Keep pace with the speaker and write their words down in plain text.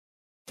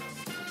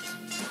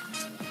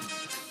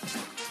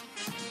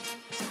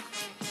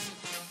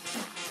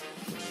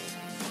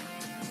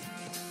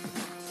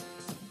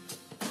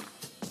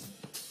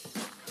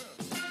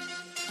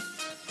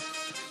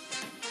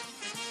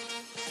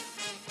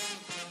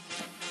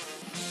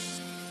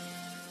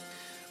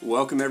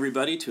Welcome,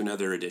 everybody, to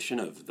another edition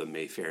of the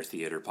Mayfair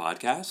Theater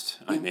Podcast.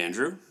 I'm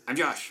Andrew. I'm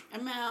Josh.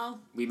 I'm Mel.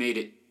 We made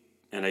it.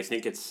 And I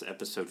think it's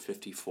episode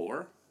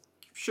 54.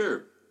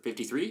 Sure.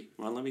 53?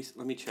 Well, let me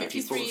check.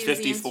 53 is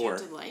 54. the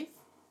answer to life?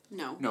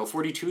 No.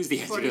 42 is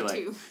the answer 42. to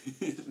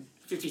life.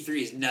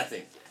 53 is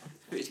nothing.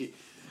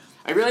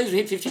 I realized we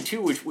hit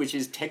 52, which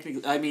is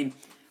technically... I mean,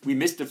 we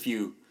missed a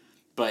few,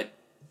 but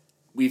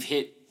we've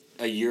hit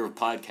a year of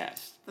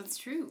podcasts. That's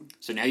true.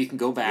 So now you can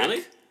go back.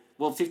 Really?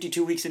 Well,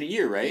 52 weeks in a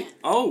year, right? Yeah.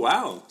 Oh,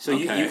 wow. So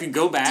you can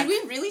go back.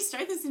 Did we really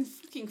start this in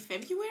fucking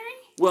February?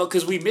 Well,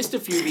 because we missed a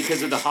few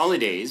because of the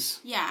holidays.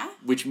 Yeah.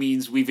 Which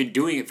means we've been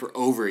doing it for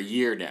over a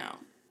year now.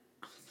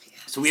 Oh my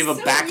God. So we have a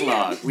So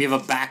backlog. weird. We have a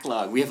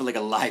backlog. We have like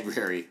a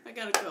library. I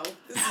gotta go.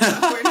 This is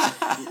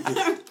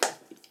awkward.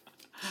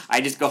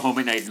 I just go home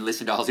at night and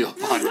listen to all the old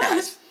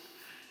podcasts.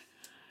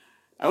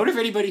 I wonder if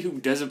anybody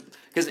who doesn't...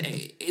 Because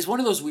it's one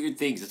of those weird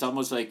things. It's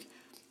almost like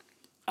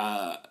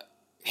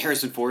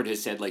Harrison Ford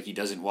has said like he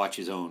doesn't watch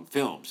his own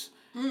films.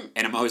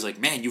 And I'm always like,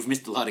 man, you've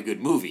missed a lot of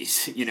good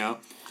movies, you know?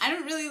 I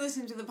don't really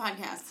listen to the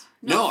podcast.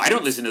 No, I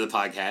don't listen to the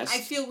podcast. I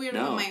feel weird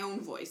with my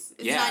own voice.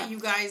 It's Yeah. not you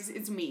guys,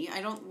 it's me.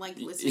 I don't like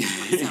listening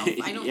to myself.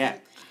 I don't... Yeah.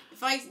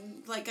 If I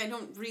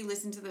don't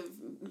re-listen to the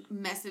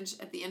message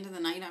at the end of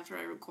the night after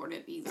I record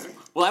it either.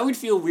 Well, I would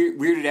feel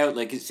weirded out,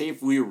 like, say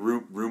if we were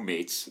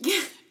roommates, Yeah.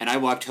 and I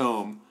walked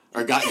home,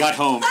 or got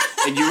home,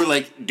 and you were,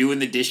 like, doing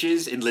the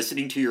dishes and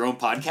listening to your own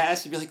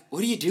podcast, you'd be like,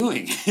 what are you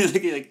doing?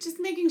 like, Just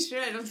making sure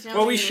I don't sound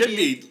Well, like we an should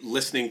idiot. be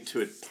listening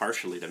to it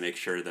partially to make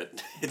sure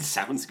that it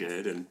sounds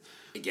good. And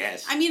I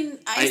guess. I mean,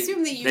 I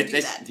assume that you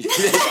do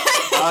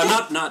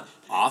that. not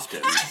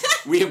often.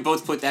 We have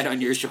both put that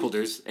on your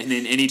shoulders, and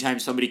then anytime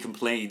somebody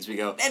complains, we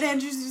go, And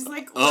Andrew's just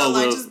like, Oh, well,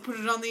 I well. just put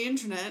it on the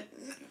internet.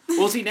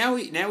 well, see, now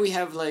we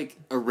have, like,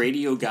 a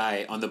radio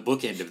guy on the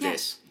bookend of Yeah.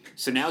 this.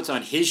 So now it's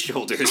on his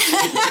shoulders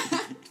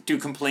to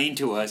complain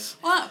to us.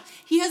 Wow,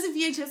 he has a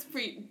VHS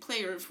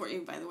player for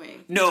you, by the way.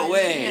 No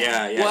way.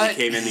 Yeah. What? He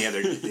came in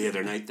the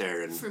other night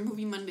there, and For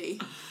Movie Monday.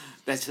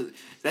 That's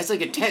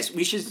like a test.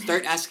 We should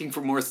start asking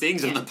for more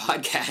things on the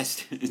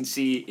podcast and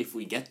see if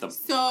we get them.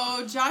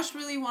 So Josh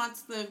really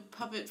wants the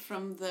puppet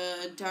from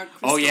the Dark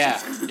Crystal. Oh yeah,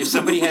 if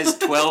somebody has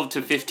 $12,000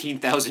 to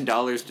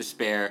 $15,000 to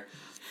spare,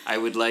 I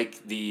would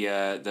like the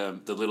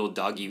little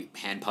doggy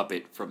hand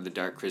puppet from the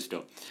Dark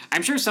Crystal.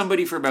 I'm sure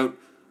somebody for about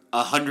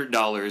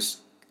 $100.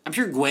 I'm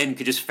sure Gwen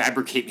could just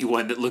fabricate me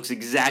one that looks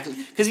exactly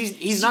because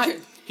he's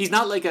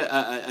not like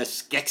a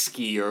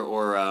Skeksis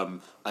or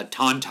a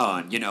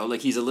Tauntaun, you know, like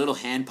he's a little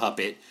hand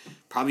puppet,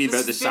 probably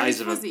about the size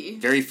of a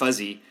very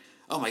fuzzy.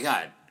 Oh my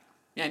god,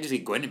 yeah, I just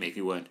need Gwen to make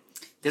me one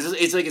because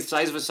it's like the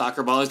size of a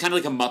soccer ball. It's kind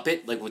of like a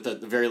Muppet, like with a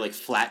very like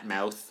flat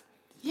mouth.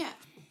 Yeah.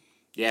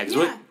 Yeah, because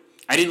what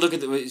I didn't look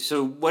at the.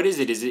 So what is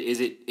it? Is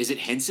it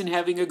Henson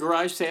having a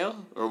garage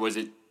sale or was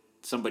it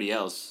somebody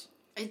else?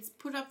 It's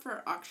put up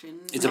for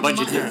auction. It's a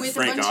bunch of different with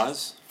Frank a bunch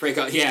Oz.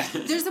 Yeah.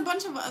 There's a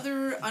bunch of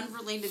other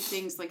unrelated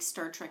things like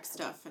Star Trek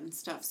stuff and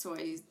stuff, so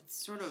I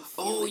sort of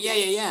feel Oh, like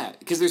yeah.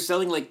 Because they're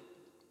selling, like...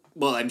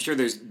 Well, I'm sure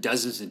there's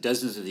dozens and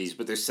dozens of these,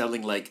 but they're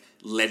selling, like,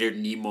 Leonard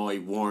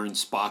Nimoy worn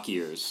Spock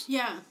ears.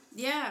 Yeah.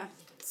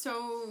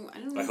 So, I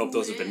don't know I hope who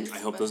those it have been. is, I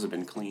hope but- those have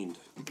been cleaned.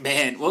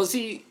 Man, well,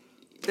 see...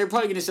 They're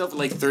probably going to sell for,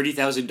 like,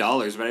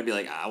 $30,000, but I'd be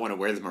like, I want to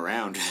wear them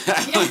around.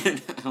 I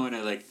want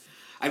to, like...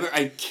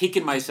 I'm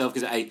kicking myself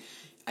because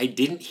I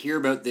didn't hear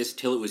about this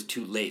till it was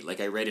too late. Like,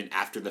 I read an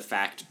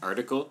after-the-fact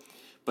article.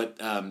 But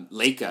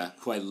Leica,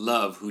 who I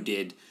love, who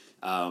did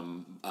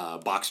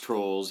Box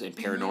Trolls and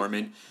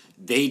Paranorman,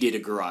 they did a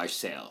garage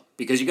sale.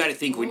 Because you got to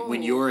think,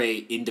 when you're a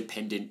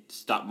independent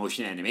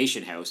stop-motion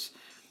animation house,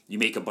 you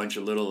make a bunch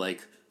of little,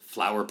 like,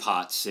 flower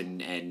pots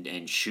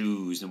and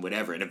shoes and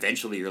whatever. And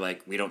eventually you're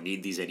like, we don't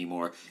need these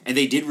anymore. And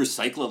they did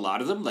recycle a lot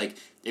of them. Like,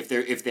 if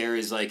there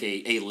is, like,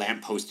 a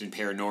lamppost in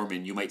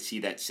Paranorman, you might see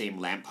that same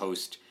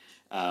lamppost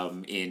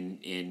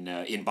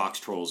in Box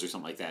Trolls or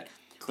something like that.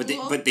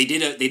 Cool. But they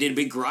did a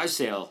big garage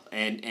sale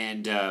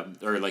and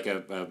or like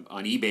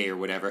on eBay or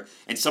whatever,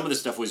 and some of the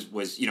stuff was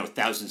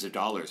thousands of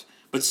dollars,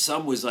 but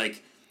some was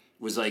like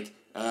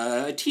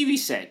a TV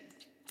set,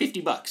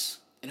 $50,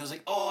 and I was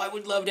like, oh, I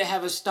would love to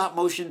have a stop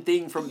motion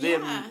thing from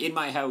them in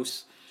my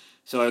house.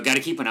 So I've got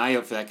to keep an eye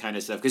out for that kind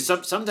of stuff because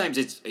sometimes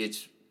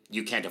it's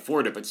you can't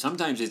afford it, but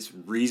sometimes it's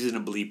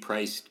reasonably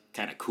priced,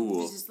 kind of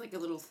cool. It's just like a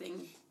little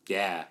thing.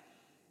 Yeah,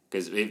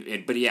 because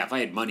but yeah, if I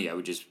had money, I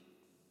would just.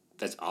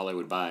 That's all I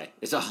would buy.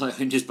 It's all I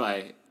would just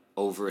buy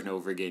over and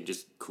over again.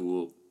 Just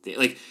cool.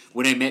 Like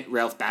when I met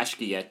Ralph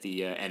Bashke at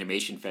the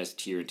Animation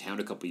Fest here in town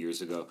a couple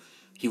years ago,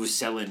 he was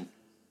selling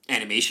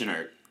animation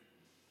art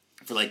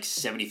for like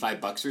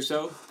 $75 or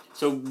so.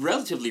 So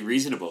relatively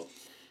reasonable.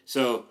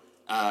 So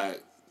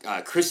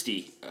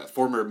Christy,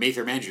 former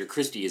Mayfair manager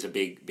Christy, is a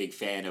big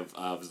fan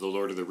of the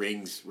Lord of the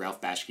Rings Ralph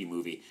Bashke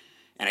movie,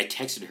 and I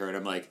texted her and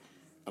I'm like,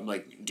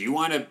 do you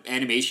want an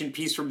animation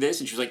piece from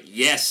this? And she was like,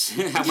 yes.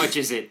 How much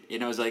is it?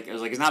 And I was like,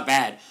 it's not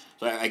bad.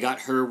 So I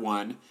got her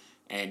one,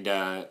 and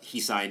he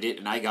signed it,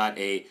 and I got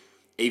a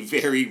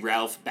very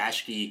Ralph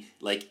Bashke,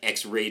 like,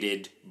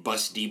 X-rated,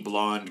 busty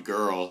blonde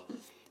girl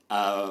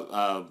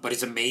But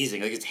it's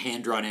amazing. Like, it's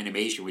hand-drawn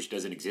animation, which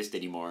doesn't exist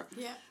anymore.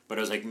 Yeah. But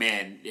I was like,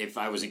 man, if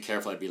I wasn't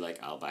careful, I'd be like,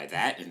 I'll buy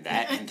that and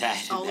that and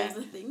that and All that. of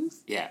the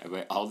things. Yeah, I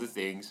buy all the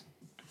things.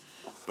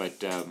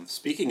 But,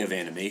 Speaking of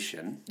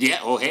animation, yeah,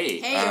 oh,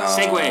 hey. Heyo.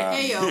 Segue.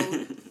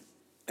 Heyo.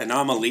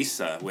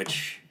 Anomalisa,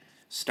 which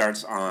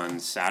starts on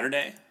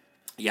Saturday.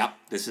 Yep.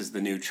 This is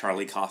the new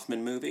Charlie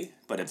Kaufman movie,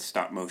 but it's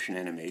stop-motion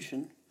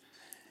animation.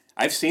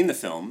 I've seen the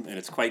film, and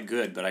it's quite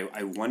good, but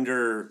I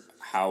wonder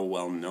how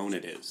well-known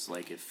it is.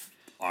 Like, if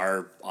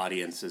our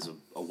audience is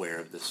aware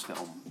of this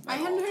film I at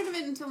hadn't all. heard of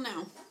it until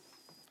now.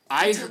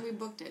 I Until we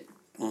booked it.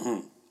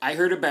 I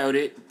heard about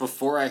it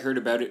before I heard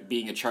about it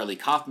being a Charlie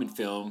Kaufman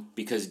film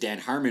because Dan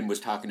Harmon was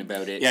talking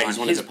about it Yeah, on he's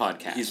one his of the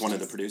podcast. He's one of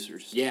the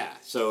producers. Yeah,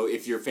 so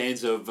if you're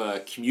fans of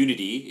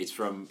Community,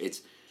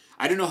 it's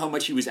I don't know how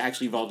much he was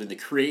actually involved in the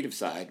creative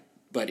side,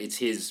 but it's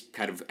his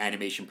kind of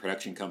animation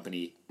production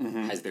company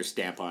has their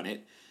stamp on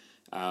it,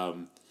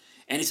 and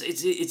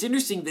it's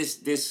interesting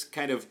this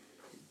kind of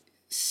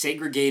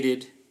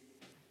segregated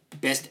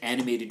best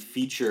animated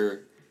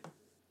feature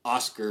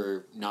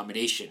Oscar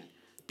nomination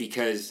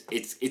because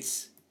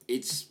it's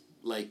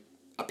like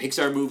a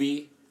Pixar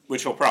movie.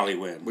 Which will probably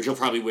win. Which will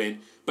probably win.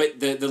 But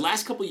the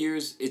last couple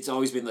years, it's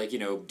always been like,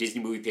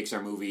 Disney movie,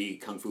 Pixar movie,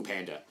 Kung Fu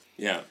Panda.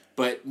 Yeah.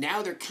 But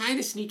now they're kind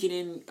of sneaking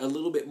in a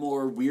little bit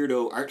more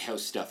weirdo art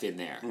house stuff in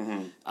there,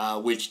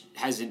 which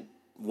hasn't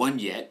won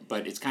yet,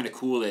 but it's kind of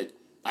cool that,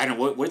 I don't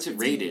know, what's it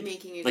rated?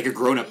 making it Like a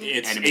grown-up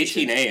It's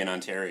animation. 18A in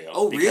Ontario.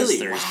 Oh, because really?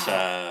 There's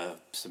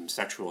some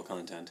sexual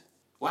content.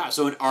 Wow,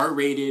 so an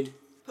R-rated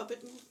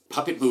Puppet.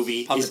 puppet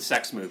movie Puppet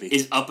sex movie.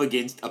 is up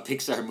against a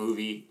Pixar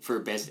movie for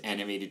best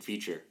animated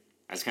feature.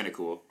 That's kind of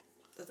cool.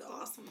 That's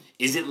awesome.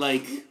 Is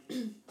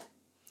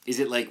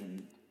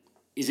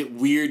it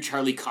weird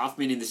Charlie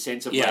Kaufman in the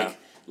sense of Yeah.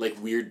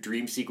 like weird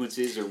dream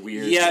sequences or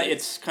weird? Yeah, like,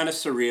 it's kind of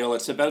surreal.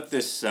 It's about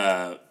this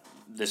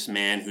this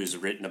man who's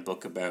written a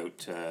book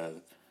about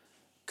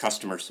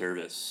customer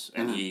service,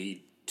 and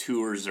he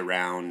tours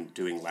around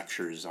doing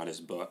lectures on his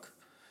book,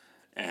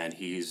 and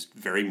he's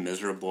very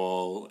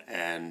miserable,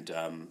 and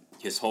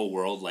his whole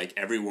world, like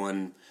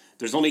everyone.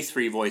 There's only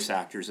 3 voice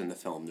actors in the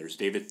film. There's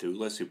David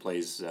Thewlis, who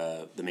plays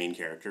the main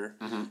character.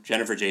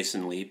 Jennifer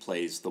Jason Leigh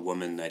plays the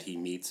woman that he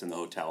meets in the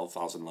hotel,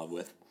 falls in love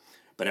with.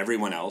 But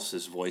everyone else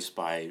is voiced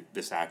by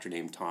this actor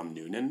named Tom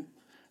Noonan.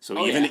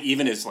 So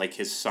even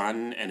his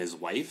son and his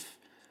wife,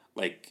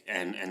 like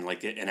and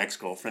like an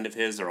ex-girlfriend of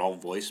his, are all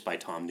voiced by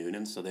Tom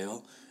Noonan. So they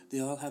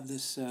all have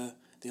this.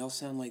 They all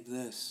sound like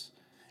this,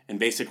 and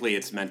basically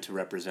it's meant to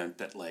represent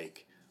that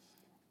like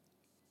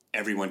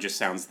everyone just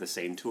sounds the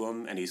same to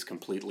him, and he's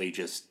completely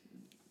just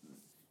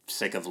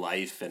sick of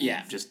life and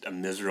just a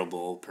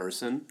miserable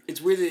person.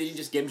 It's weird that you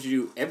just get him to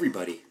do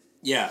everybody.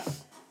 Yeah.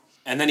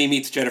 And then he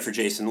meets Jennifer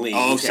Jason Leigh,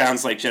 who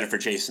sounds like Jennifer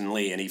Jason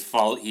Leigh, and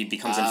he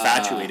becomes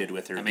infatuated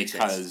with her that makes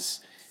because sense.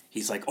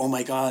 He's like, oh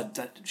my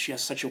god, she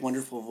has such a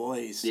wonderful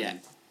voice. Yeah.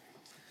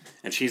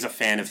 And she's a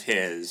fan of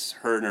his.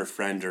 Her and her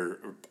friend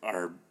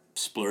are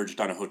splurged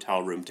on a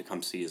hotel room to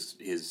come see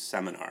his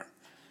seminar.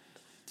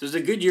 So it's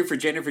a good year for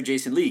Jennifer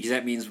Jason Leigh because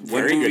that means one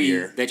Very good movie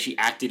year. that she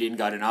acted in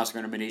got an Oscar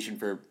nomination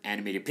for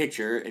animated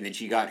picture, and then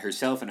she got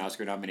herself an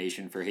Oscar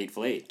nomination for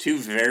Hateful Eight. 2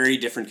 very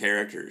different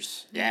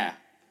characters. Yeah.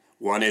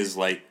 One is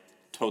like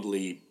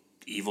totally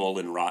evil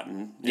and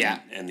rotten.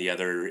 And the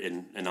other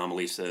in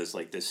Anomalisa is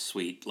like this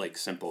sweet, like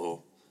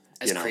simple.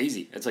 That's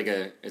crazy. It's like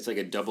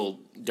a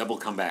double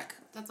comeback.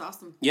 That's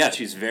awesome. Yeah,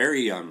 she's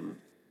very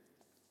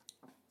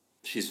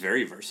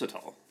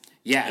versatile.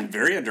 Yeah. And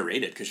very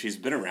underrated because she's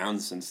been around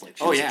since like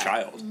she was a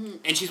child. Mm-hmm.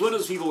 And she's one of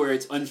those people where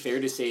it's unfair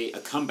to say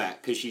a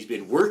comeback because she's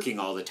been working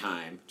all the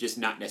time, just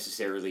not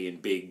necessarily in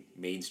big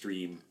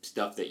mainstream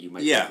stuff that you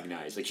might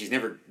recognize. Like, she's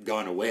never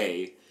gone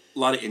away. A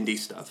lot of indie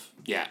stuff.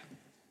 Yeah.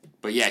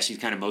 But yeah, she's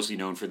kind of mostly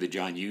known for the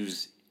John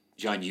Hughes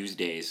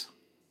days.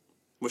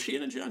 Was she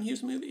in a John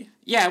Hughes movie?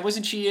 Yeah,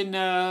 wasn't she in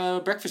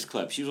Breakfast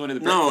Club? She was one of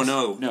the Breakfast...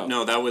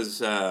 No, that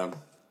was...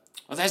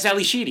 Oh, that's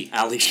Ali Sheedy.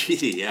 Ali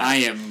Sheedy, yeah. I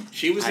am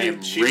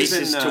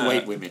racist to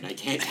white women. I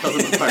can't tell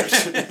them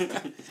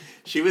apart.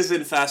 She was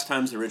in Fast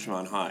Times at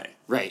Ridgemont High.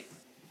 Right.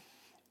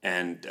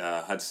 And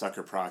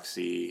Hudsucker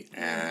Proxy,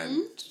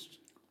 and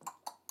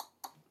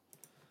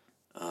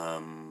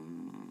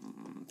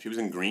she was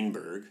in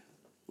Greenberg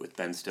with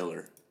Ben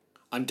Stiller.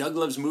 On Doug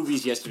Loves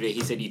Movies yesterday, he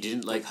said he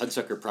didn't like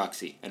Hudsucker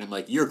Proxy. And I'm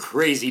like, you're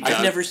crazy, Doug.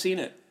 I've never seen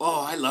it.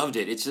 Oh, I loved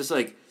it. It's just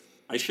like...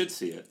 I should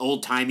see it.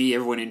 Old-timey,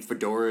 everyone in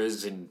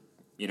fedoras and...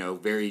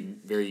 very,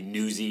 very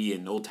newsy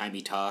and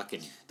old-timey talk.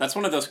 And that's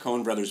one of those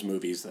Coen Brothers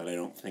movies that I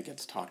don't think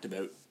gets talked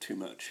about too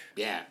much.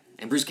 Yeah,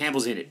 and Bruce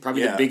Campbell's in it.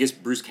 Probably the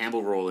biggest Bruce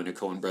Campbell role in a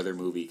Coen Brother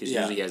movie, because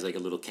usually he has like a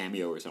little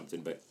cameo or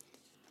something. But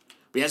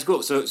yeah, it's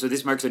cool. So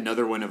this marks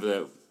another one of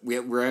the...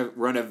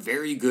 We're on a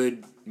very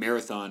good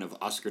marathon of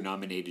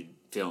Oscar-nominated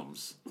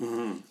films.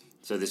 Mm-hmm.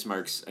 So this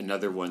marks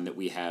another one that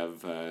we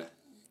have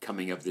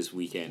coming up this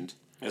weekend.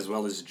 As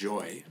well as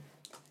Joy.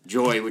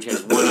 Joy, which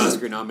has 1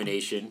 Oscar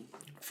nomination.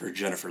 For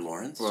Jennifer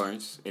Lawrence.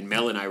 And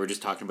Mel and I were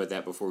just talking about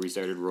that before we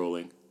started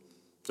rolling.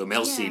 So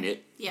Mel's seen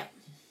it. Yeah.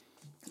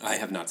 I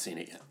have not seen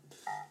it yet.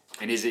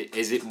 And is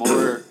it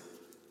more?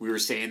 We were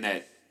saying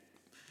that.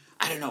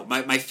 I don't know.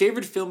 My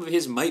favorite film of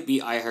his might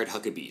be I Heart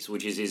Huckabees,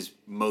 which is his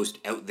most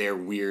out there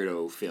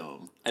weirdo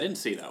film. I didn't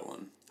see that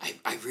one.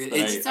 I really. But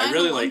It's, I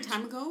really a long liked-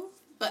 time ago,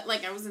 but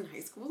like I was in high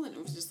school and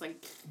it was just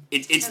like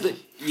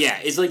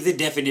it's like the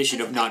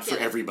definition of not for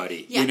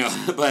everybody. Yeah. You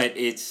know, but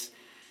it's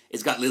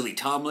got Lily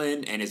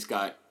Tomlin and it's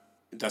got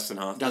Dustin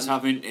Hoffman. Dustin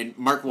Hoffman and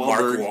Mark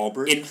Wahlberg.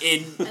 Wahlberg.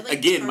 In I like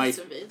again parts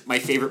of it. my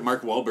favorite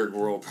Mark Wahlberg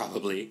role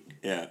probably.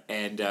 Yeah.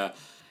 And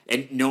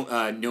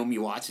Naomi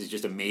Watts is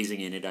just amazing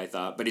in it. I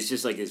thought, but it's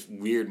just like this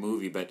weird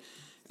movie. But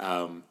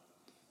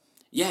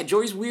yeah,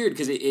 Joy's weird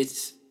because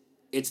it's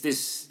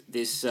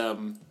this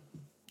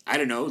I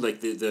don't know,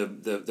 like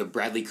the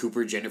Bradley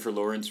Cooper, Jennifer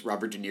Lawrence,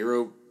 Robert De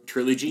Niro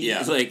trilogy.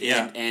 Yeah, Like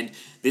yeah. and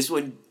this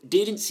one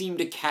didn't seem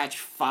to catch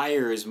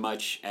fire as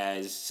much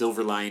as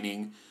Silver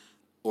Lining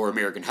or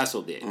American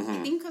Hustle did. Mm-hmm. I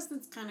think because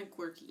it's kind of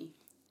quirky.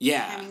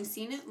 Yeah. Having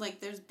seen it, like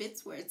there's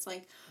bits where it's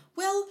like,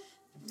 well,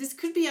 this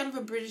could be out of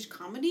a British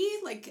comedy.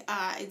 Like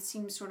it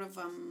seems sort of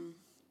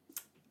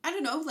I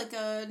don't know, like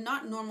a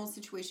not normal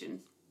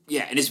situation.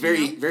 Yeah, and it's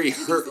very, know? very I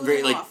think her, it's a very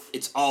little like off.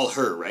 it's all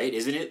her, right?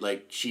 Isn't it?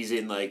 Like she's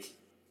in like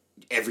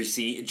every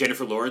scene.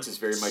 Jennifer Lawrence is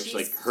very much She's-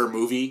 like her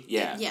movie.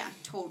 Yeah. Yeah,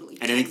 totally.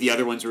 And I think the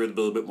other ones are a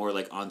little bit more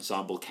like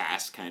ensemble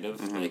cast, kind of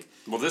like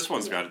Well, this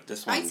one's got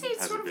this one. I'd say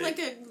it's has sort a of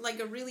big, like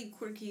a really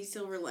quirky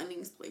Silver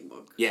Linings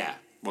playbook. yeah,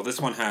 Well, this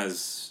one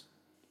has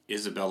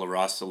Isabella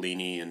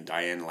Rossellini and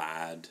Diane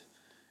Ladd.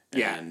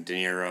 Yeah. And De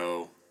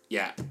Niro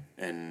yeah.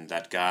 and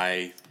that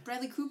guy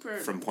Bradley Cooper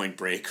from Point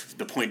Break,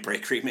 the Point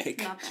Break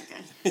remake. not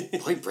that guy.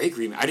 Point Break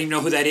remake. I didn't even know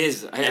who that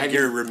is.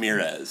 Edgar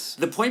Ramirez.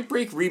 The Point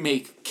Break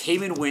remake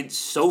came and went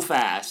so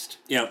fast.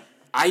 Yeah.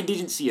 I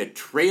didn't see a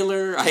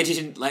trailer. I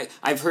didn't like.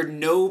 I've heard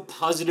no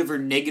positive or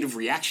negative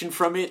reaction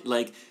from it.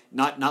 Like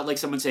not like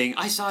someone saying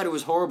I saw it. It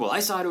was horrible. I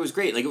saw it. It was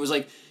great. Like it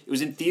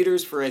was in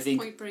theaters for I think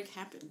Point Break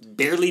happened.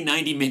 barely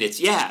 90 minutes.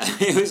 Yeah,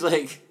 it was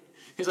like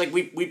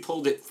we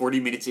pulled it 40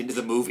 minutes into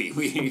the movie.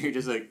 You're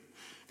just like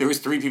there was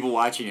 3 people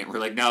watching it. We're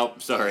like, no,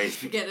 sorry.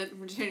 Forget it.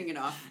 We're turning it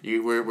off.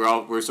 We're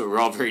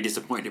all very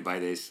disappointed by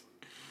this.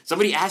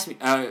 Somebody asked me.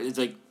 It's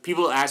like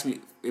people ask me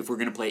if we're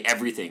gonna play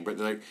everything, but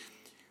they're like,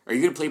 "Are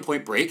you gonna play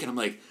Point Break?" And I'm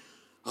like,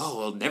 "Oh,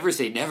 well, never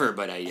say never,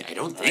 but I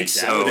don't think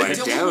so. doubt it. I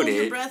Don't doubt hold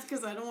your it." breath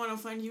because I don't want to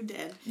find you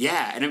dead.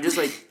 Yeah, and I'm just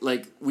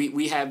like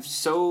we have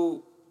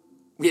so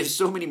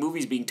many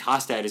movies being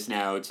tossed at us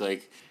now. It's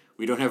like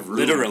we don't have room.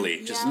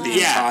 Literally, just Yeah. being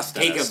tossed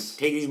at take them. us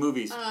Take these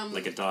movies.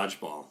 like a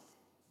dodgeball.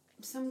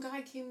 Some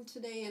guy came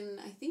today and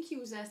I think he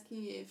was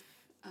asking if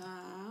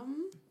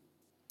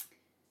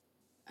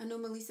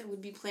Anomalisa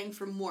would be playing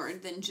for more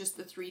than just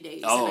the 3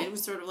 days. Oh. And I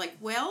was sort of like,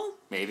 well,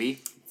 Maybe.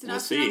 it's an We'll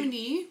Oscar see.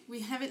 nominee.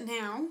 We have it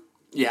now.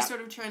 Yeah. We're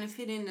sort of trying to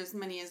fit in as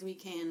many as we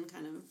can,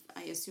 kind of,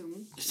 I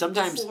assume.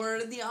 Sometimes-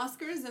 Before the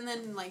Oscars, and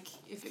then, like,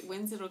 if it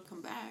wins, it'll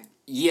come back.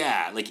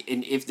 Yeah, like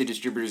and if the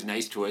distributor's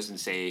nice to us and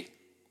say,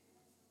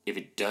 if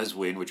it does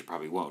win, which it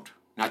probably won't,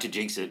 not to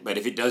jinx it, but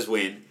if it does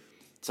win,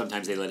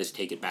 sometimes they let us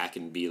take it back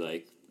and be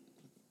like,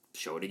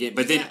 show it again.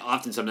 But then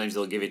Yeah. sometimes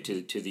they'll give it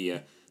to the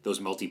those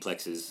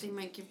multiplexes. They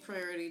might give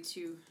priority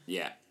to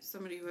Yeah,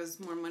 somebody who has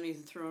more money to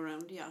throw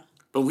around, yeah.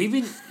 but we've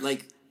been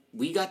like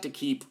we got to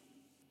keep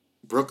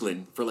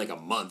Brooklyn for like a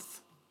month.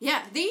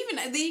 Yeah,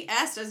 they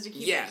asked us to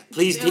keep Yeah, it.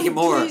 please They take go, it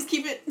more. Please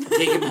keep it.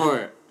 Take it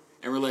more.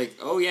 And we're like,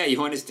 oh yeah, you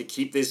want us to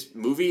keep this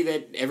movie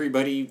that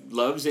everybody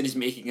loves and is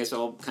making us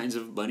all kinds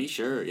of money?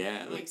 Sure, yeah.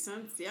 Like, Makes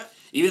sense, yep.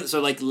 even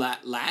so, like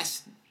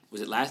last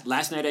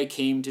night I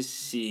came to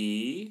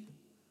see.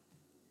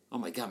 Oh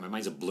my god, my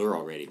mind's a blur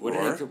already. What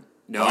did I Roar? come?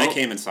 No, Oh, I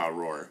came and saw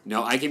Roar,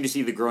 No, I came to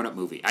see the grown up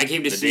movie. I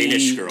came to The see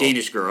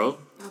Danish Girl.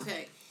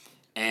 Okay.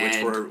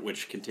 and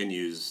which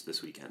continues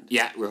this weekend.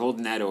 yeah, we're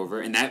holding that over,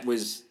 and that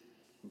was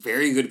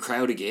very good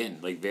crowd again.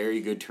 Like very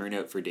good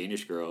turnout for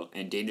Danish Girl,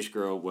 and Danish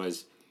Girl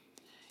was.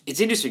 It's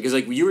interesting because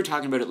like you were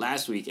talking about it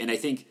last week, and I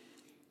think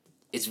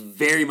it's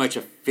very much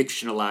a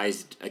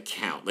fictionalized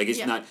account. Like it's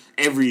Yeah. not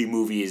every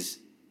movie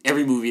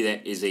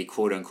that is a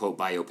quote unquote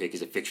biopic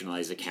is a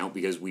fictionalized account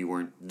because we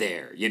weren't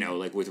there. You know,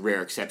 like with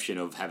rare exception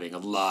of having a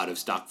lot of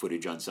stock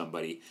footage on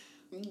somebody,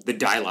 the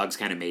dialogue's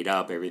kind of made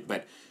up.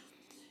 But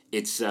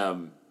it's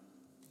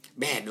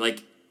man,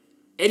 like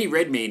Eddie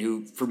Redmayne,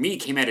 who for me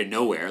came out of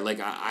nowhere. Like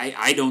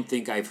I don't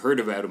think I've heard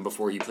about him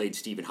before he played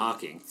Stephen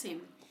Hawking.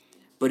 Same.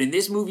 But in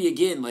this movie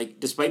again, like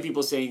despite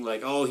people saying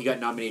like, oh, he got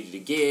nominated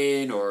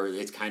again, or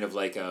it's kind of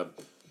like a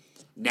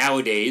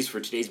nowadays for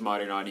today's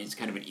modern audience,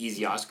 kind of an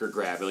easy Oscar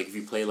grab. Like if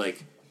you play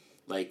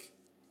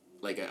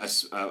like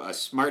a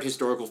smart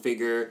historical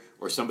figure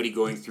or somebody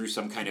going through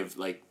some kind of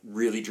like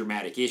really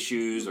dramatic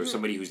issues or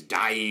somebody who's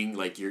dying,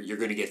 like you're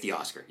going to get the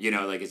Oscar. You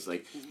know, like it's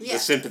like Yeah. The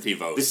sympathy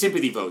vote. the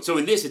sympathy vote. So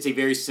in this, it's a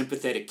very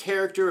sympathetic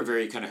character, a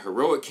very kind of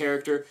heroic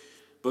character.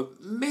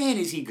 But man,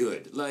 is he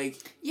good! Like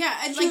Yeah,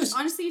 and Just- like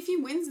honestly, if he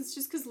wins, it's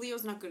just because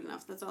Leo's not good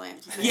enough. That's all I have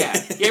to say. yeah,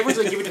 everyone's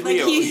like give it to Like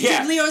Leo.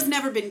 he, Leo's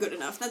never been good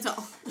enough. That's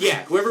all.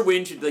 Yeah, whoever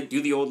wins should like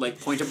do the old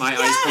like point at my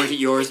eyes, point at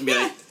yours, and be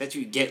like, "That's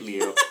what you get,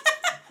 Leo."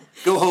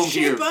 Go home to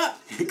Shape your up.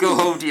 go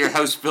home to your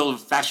house filled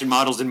with fashion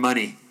models and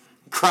money.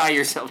 Cry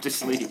yourself to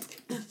sleep.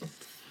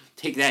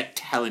 Take that,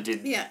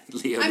 talented Yeah.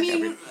 Leo I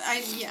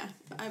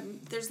DiCaprio. mean,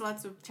 there's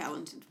lots of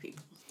talented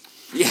people.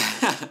 Yeah,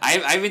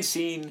 I haven't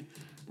seen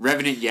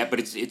Revenant yet, but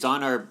it's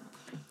on our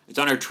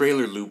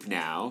trailer loop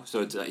now,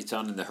 so it's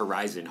on the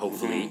horizon,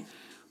 hopefully.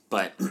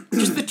 But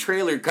just the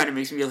trailer kind of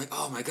makes me like,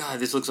 oh my god,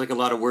 this looks like a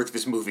lot of work.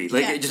 This movie,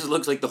 like Yeah. it just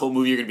looks like the whole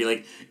movie you're gonna be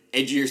like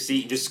edge of your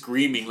seat and just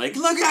screaming like,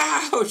 look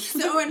out!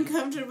 So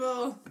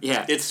uncomfortable.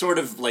 Yeah, It's sort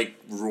of like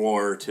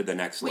Roar to the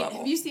next Wait, level.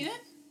 have you seen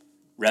it?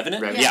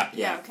 Revenant? Yeah.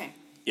 Yeah, okay.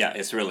 Yeah,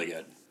 it's really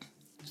good.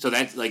 so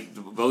that's like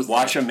both.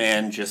 Watch a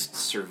man just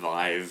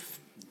survive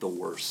the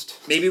worst.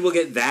 Maybe we'll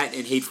get that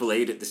and Hateful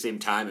Eight at the same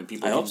time, and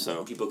people. I can, hope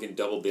so. People can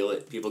double bill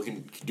it. People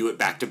can do it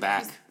back to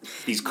back.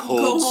 These Go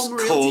cold, home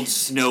real cold, deep.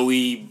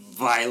 snowy,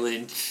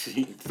 violent,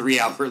 3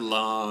 hour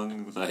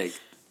long like.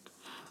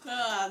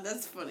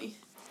 That's funny.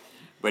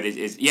 But it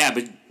is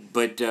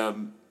but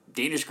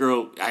Danish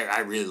Girl I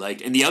really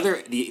liked, and the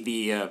other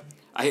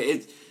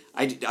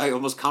I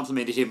almost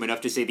complimented him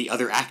enough to say the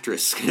other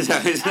actress because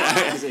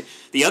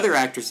the other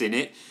actress in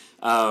it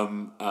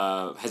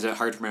has a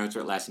hard to pronounce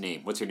her last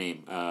name. What's her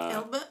name?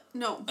 Elba?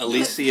 No.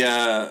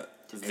 Alicia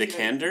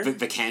Vikander?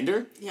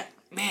 Vikander. Yeah.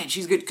 Man,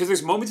 she's good because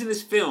there's moments in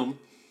this film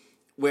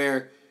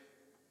where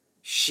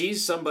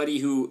she's somebody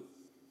who,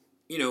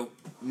 you know,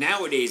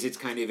 nowadays it's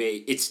kind of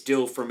it's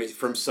still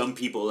from some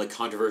people a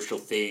controversial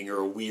thing or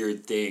a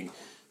weird thing,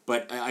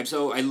 but I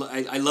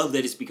love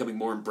that it's becoming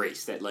more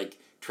embraced, that like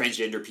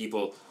transgender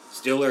people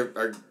still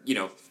are you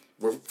know,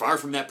 we're far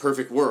from that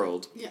perfect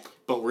world, Yeah.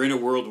 but we're in a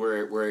world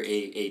where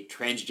a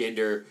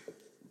transgender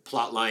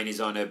plot line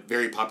is on a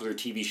very popular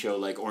TV show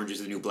like Orange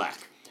is the New Black,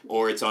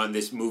 or it's on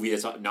this movie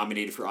that's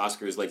nominated for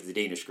Oscars like The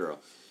Danish Girl.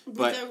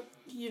 But Without,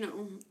 you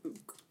know,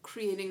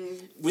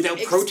 creating...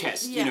 without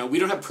protest, yeah. you know, we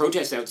don't have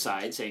protests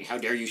outside saying, how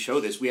dare you show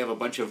this? We have a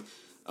bunch of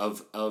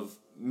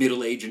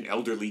middle-aged and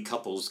elderly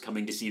couples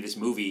coming to see this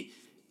movie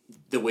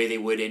the way they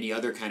would any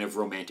other kind of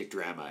romantic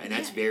drama, and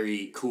that's Yeah.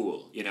 very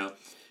cool, you know?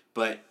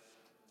 But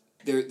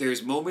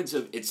there's moments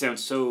of, it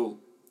sounds so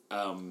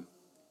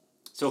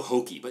so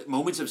hokey, but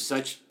moments of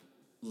such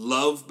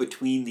love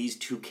between these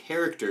two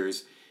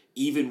characters,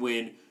 even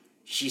when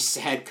she's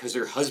sad because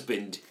her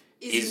husband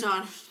is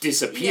not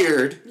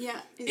disappeared.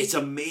 Yeah. It's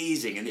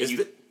amazing, and Is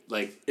you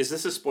like. Is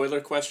this a spoiler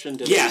question?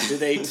 Yeah. Do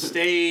they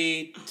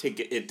stay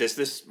together? Does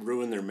this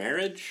ruin their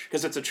marriage?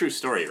 Because it's a true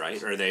story,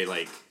 right? Or are they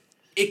like...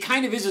 It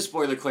kind of is a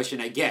spoiler question,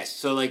 I guess.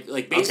 So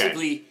like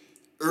basically,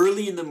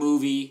 early in the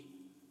movie,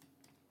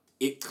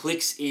 it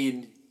clicks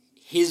in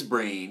his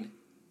brain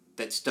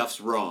that stuff's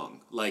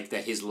wrong, like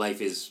that his life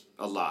is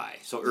a lie.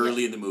 So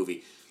early in the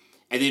movie,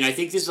 and then I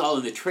think this is all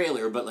in the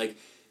trailer, but like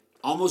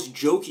almost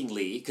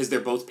jokingly, because they're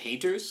both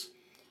painters,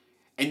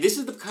 and this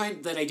is the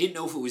kind that I didn't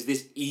know if it was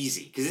this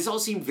easy, because this all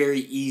seemed very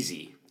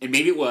easy, and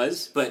maybe it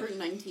was, but For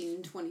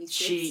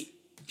 1926.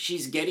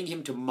 she's getting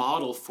him to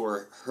model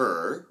for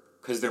her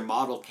because their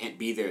model can't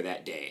be there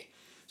that day,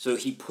 so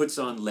he puts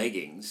on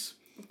leggings,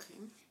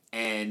 Okay.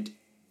 and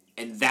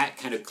that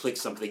kind of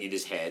clicks something in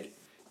his head,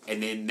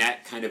 and then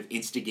that kind of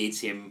instigates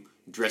him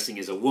dressing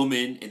as a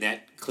woman, and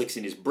that clicks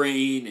in his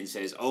brain and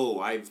says, oh,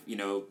 I've, you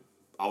know,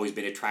 always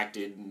been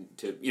attracted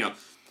to, you know,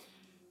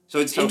 so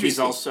it's So he's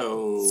interesting.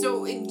 also... So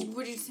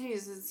what you say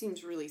is it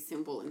seems really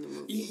simple in the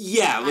movie.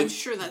 Yeah, I'm like,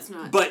 sure that's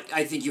not... but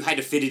I think you had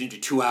to fit it into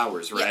 2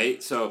 hours,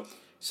 right? So,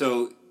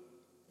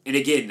 and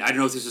again, I don't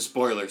know if this is a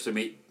spoiler, so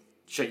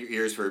shut your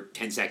ears for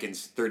 10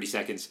 seconds, 30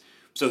 seconds.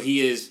 So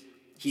he's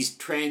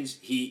trans,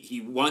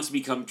 he wants to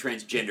become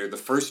transgender, the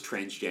first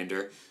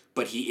transgender,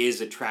 but he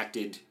is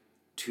attracted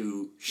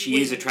to, she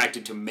is Women.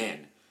 attracted to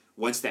men.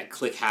 Once that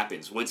click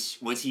happens,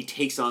 once he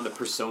takes on the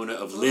persona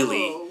of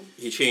Lily, Oh.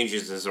 He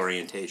changes his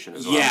orientation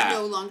as well. Yeah.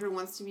 No longer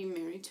wants to be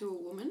married to a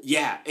woman?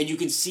 yeah, and you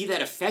can see that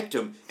affect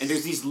him. And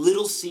there's these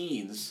little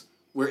scenes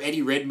where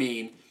Eddie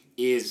Redmayne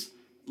is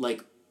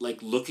like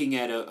looking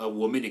at a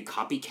woman and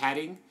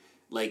copycatting,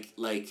 like,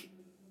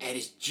 and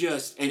it's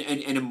just and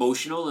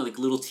emotional and like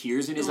little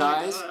tears in his Oh my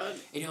eyes, God.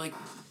 and you're like,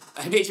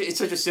 I mean, it's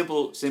such a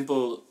simple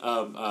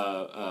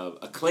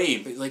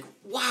acclaim, but like,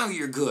 wow,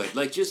 you're good.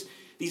 Like just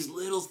these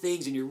little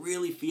things, and you're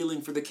really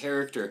feeling for the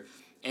character,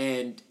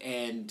 and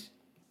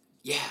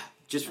yeah,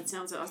 just. That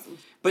sounds awesome.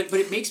 But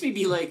it makes me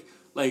be like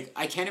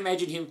I can't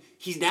imagine him.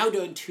 He's now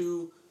done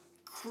 2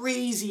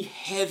 crazy,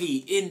 heavy,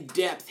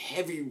 in-depth,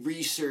 heavy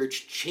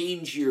research,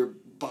 change your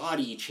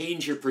body,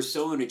 change your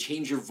persona,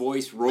 change your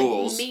voice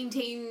roles. Like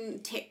maintain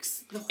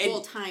tics the And-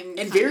 whole time. and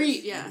kind of, very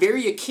yeah.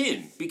 very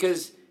akin,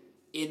 because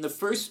in the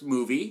first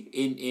movie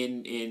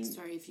in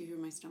Sorry if you hear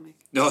my stomach.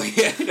 no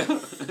yeah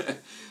no.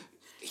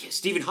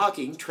 Stephen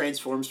Hawking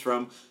transforms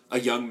from a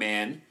young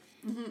man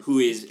who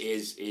is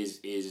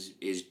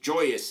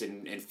joyous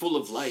and full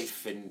of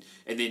life, and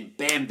then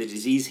bam, the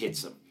disease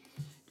hits him,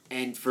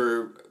 and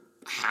for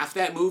half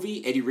that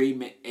movie Eddie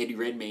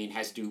Redmayne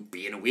has to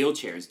be in a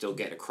wheelchair and still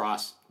get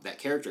across that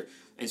character.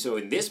 And so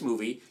in this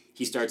movie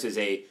he starts as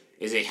a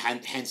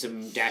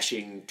handsome,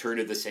 dashing, turn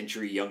of the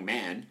century young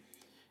man,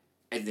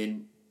 and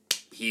then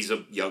he's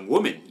a young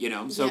woman, you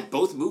know. So Yeah.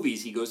 both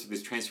movies he goes through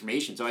this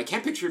transformation. So I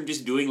can't picture him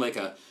just doing like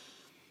a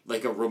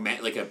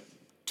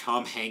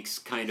Tom Hanks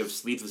kind of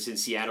Sleepless in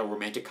Seattle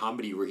romantic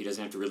comedy where he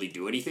doesn't have to really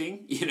do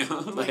anything, you know.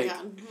 Oh my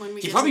God. When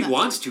we He get probably to that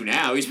wants point. to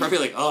now. He's probably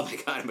like, oh my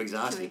God, I'm Can I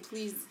exhausted.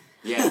 please?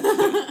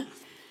 Yeah.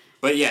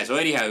 But yeah, so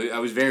anyhow, I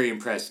was very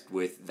impressed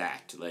with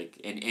that. Like,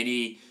 and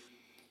any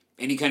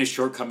kind of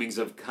shortcomings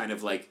of kind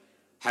of like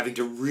having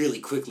to really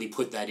quickly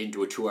put that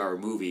into a 2-hour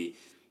movie,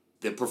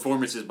 the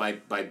performances by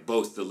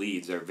both the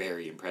leads are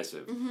very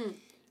impressive. Mm-hmm.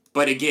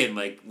 But again,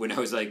 like when I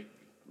was like,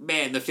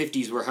 man, the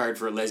 50s were hard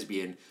for a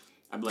lesbian.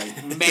 I'm like,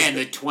 man,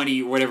 the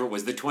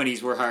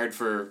 20s were hard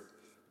for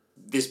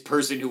this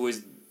person who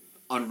was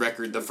on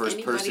record the first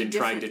Anybody person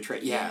trying to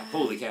different. yeah,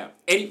 holy cow.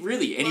 Anyone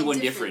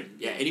different. different.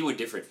 Yeah, Yeah. anyone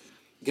different.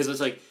 Because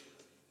it's like,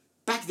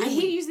 back then I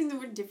hate using the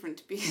word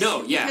different because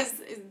No, yeah. because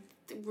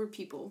we're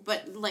people,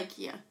 but like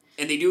yeah.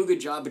 and they do a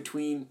good job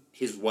between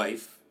his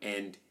wife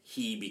and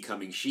he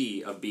becoming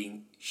she of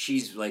being,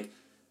 she's like,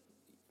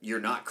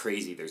 you're not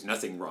crazy, there's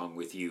nothing wrong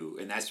with you,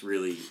 and that's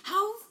really,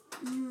 How?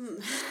 and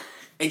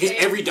because Okay,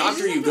 every I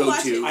doctor just you have to go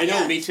watch to, it. I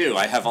know, Yeah. me too.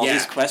 I have all Yeah.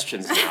 these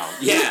questions now.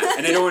 yeah,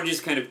 and I don't want to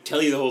just kind of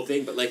tell you the whole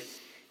thing, but like,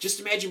 just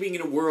imagine being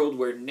in a world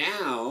where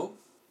now,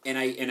 and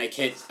I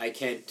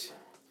can't,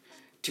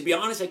 to be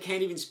honest, I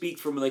can't even speak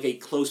from like a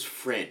close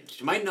friend.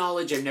 To my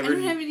knowledge, I've I never.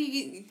 don't have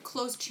any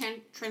close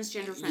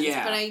transgender friends,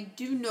 Yeah. but I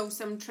do know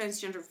some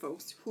transgender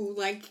folks who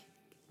like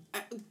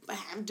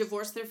have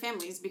divorced their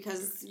families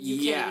because you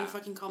Yeah. can't even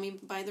fucking call me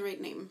by the right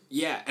name.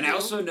 Yeah, and I You know?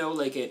 also know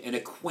like an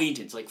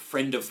acquaintance, like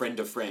friend of friend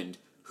of friend,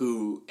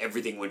 who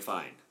everything went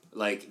fine.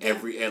 Like Yeah.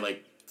 every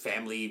like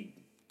family,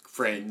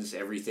 friends,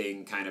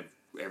 everything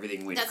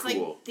went That's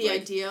cool. like the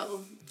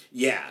ideal,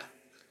 Yeah,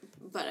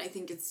 but I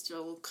think it's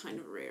still kind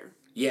of rare.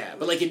 yeah,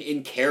 but like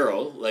in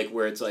Carol, like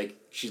where it's like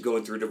she's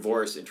going through a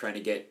divorce and trying to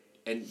get,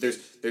 and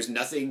there's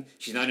nothing.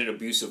 She's not an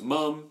abusive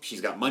mom.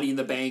 She's got money in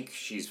the bank.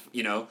 She's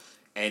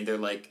and they're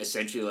like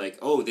essentially like,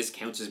 oh, this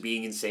counts as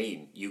being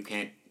insane. You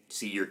can't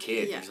see your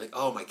kid. Yeah. And she's like,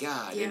 oh my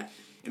God. Yeah.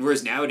 And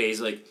whereas nowadays,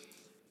 like,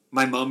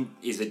 my mom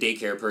is a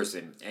daycare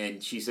person,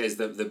 and she says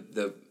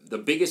the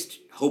biggest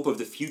hope of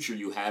the future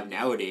you have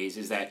nowadays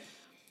is that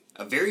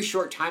a very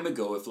short time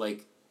ago, if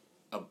like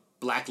a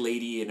black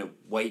lady and a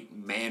white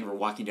man were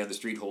walking down the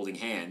street holding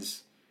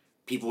hands,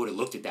 people would have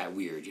looked at that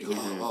weird, Yeah.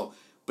 oh.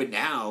 But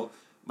now,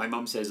 my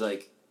mom says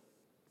like,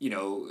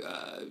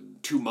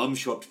 two moms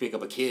show up to pick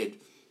up a kid,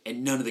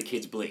 and none of the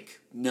kids blink.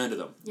 None of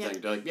them. Yeah.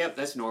 They're like, yep,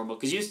 that's normal.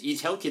 Because you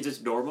tell kids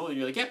it's normal, and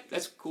you're like, yep,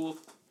 that's cool.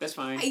 That's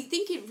fine. I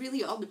think it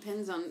really all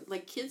depends on,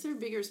 like, kids are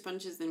bigger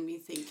sponges than we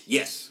think.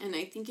 Yes. And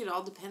I think it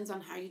all depends on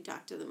how you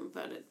talk to them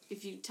about it.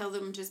 If you tell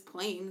them just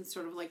plain, it's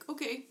sort of like,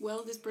 okay,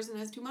 well, this person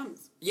has 2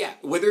 moms. Yeah,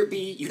 whether it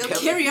be you They'll tell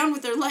carry on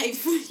with their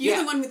life. You're Yeah.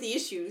 the one with the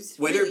issues.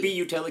 whether it really. be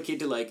you tell a kid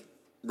to like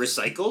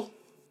recycle,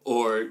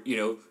 or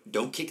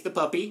don't kick the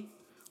puppy,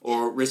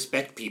 or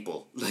respect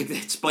people, like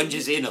that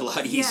sponges in a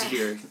lot Yeah.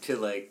 easier to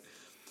like.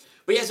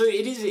 But yeah, so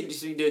it is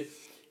interesting to,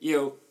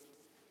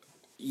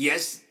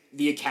 yes,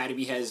 the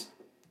Academy has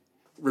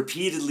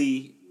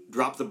repeatedly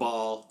dropped the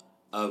ball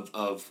of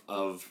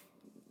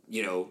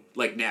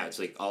like now it's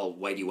like all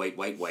whitey white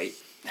white white.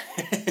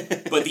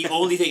 But the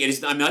only thing,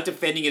 and I'm not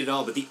defending it at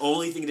all, but the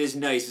only thing that is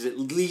nice is at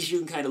least you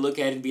can kind of look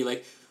at it and be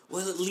like,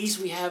 well, at least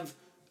we have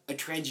a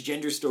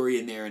transgender story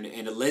in there and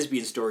a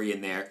lesbian story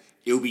in there.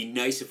 It would be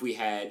nice if we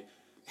had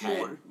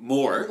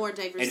more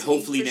diversity, and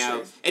hopefully for now,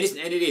 sure. and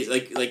it is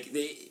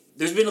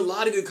there's been a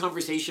lot of good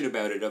conversation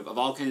about it of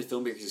all kinds of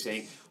filmmakers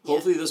saying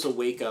hopefully this will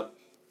wake up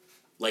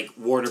like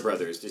Warner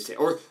Brothers to say,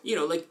 or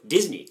like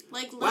Disney.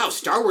 Like, Wow,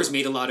 Star Wars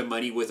made a lot of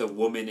money with a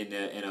woman and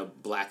a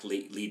black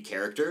lead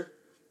character.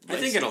 I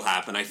think it'll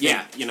happen. I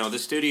think, Yeah. the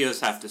studios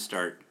have to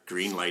start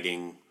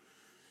greenlighting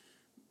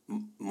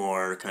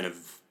more kind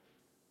of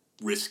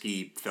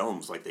risky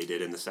films like they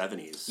did in the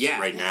 70s. Yeah.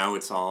 Right now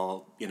it's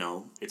all,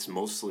 it's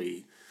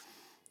mostly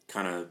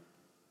kind of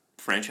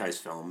franchise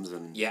films.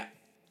 And Yeah,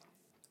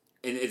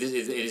 and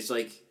it's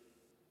like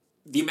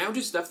the amount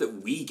of stuff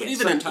that we get.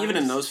 even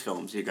in those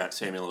films, you got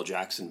Samuel L.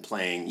 Jackson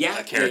playing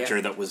a character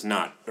that was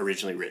not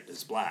originally written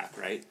as black,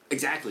 right?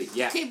 Exactly.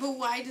 Yeah. Okay, but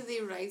why do they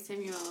write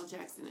Samuel L.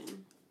 Jackson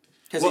in?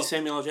 Because he's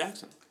Samuel L.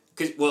 Jackson.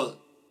 Well,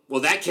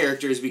 that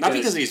character is because Not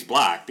because he's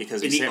black,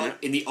 because he's Samuel.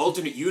 in the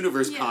alternate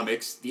universe Yeah.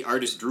 comics, the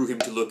artist drew him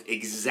to look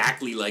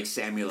exactly like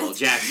Samuel L. That's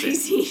Jackson.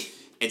 crazy.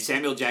 And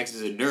Samuel Jackson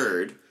is a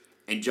nerd,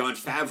 and Jon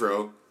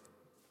Favreau,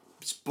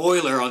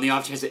 spoiler on the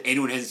off chance that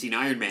anyone hasn't seen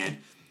Iron Man,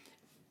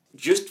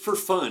 just for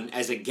fun,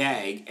 as a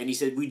gag, and he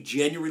said, we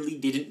genuinely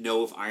didn't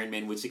know if Iron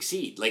Man would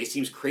succeed. Like, it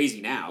seems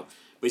crazy now,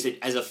 but he said,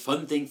 as a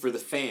fun thing for the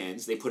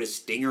fans, they put a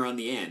stinger on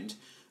the end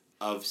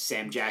of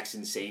Sam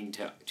Jackson saying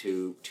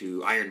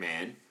to Iron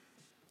Man,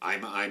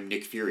 I'm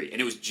Nick Fury.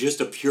 And it was just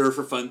a pure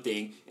for fun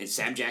thing, and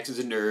Sam Jackson's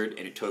a nerd,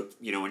 and it took,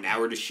 an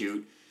hour to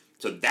shoot.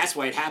 So that's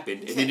why it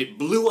happened, and then it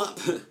blew up.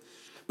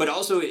 But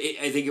also,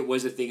 I think it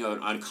was a thing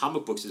on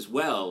comic books as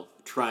well,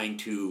 trying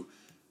to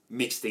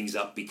mix things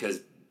up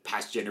because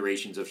past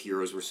generations of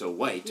heroes were so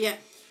white. Yeah.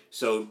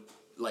 So,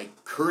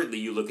 like, currently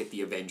you look at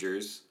the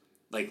Avengers,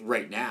 like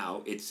right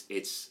now,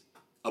 it's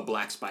a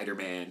black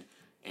Spider-Man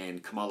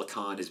and Kamala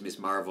Khan is Ms.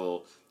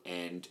 Marvel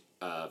and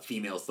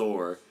female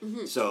Thor.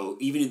 Mm-hmm. So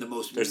even in the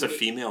most There's a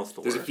female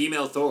Thor. There's a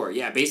female Thor.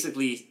 Yeah,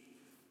 basically,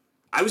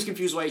 I was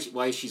confused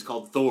why she's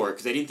called Thor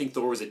because I didn't think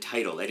Thor was a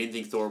title. I didn't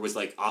think Thor was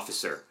like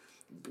officer.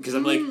 Because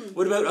I'm like,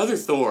 what about other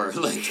Thor?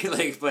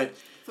 But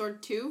Thor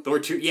 2? Thor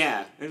 2,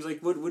 yeah. I was like,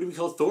 what do we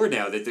call Thor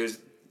now that there's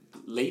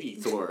Lady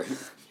Thor?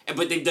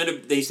 But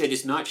they said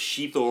it's not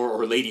She Thor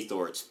or Lady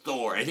Thor, it's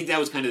Thor. I think that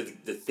was kind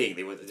of the thing.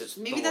 They went, just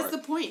Maybe Thor. that's the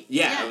point.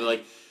 Yeah, I was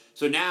like,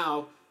 so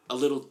now a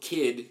little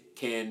kid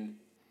can,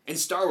 and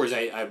Star Wars,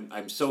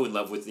 I'm so in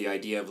love with the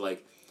idea of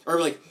like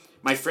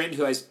my friend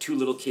who has 2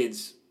 little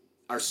kids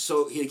are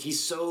so,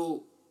 he's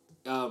so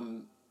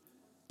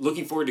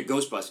looking forward to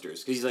Ghostbusters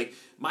because he's like,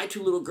 my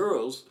 2 little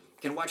girls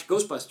can watch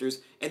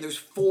Ghostbusters and there's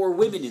 4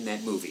 women in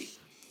that movie.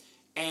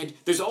 And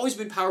there's always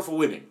been powerful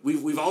women.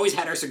 We've always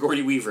had our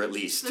Sigourney Weaver at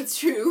least. That's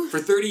true. For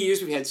 30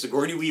 years we've had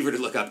Sigourney Weaver to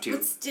look up to.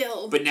 But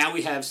still. But now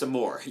we have some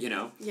more, you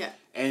know? Yeah.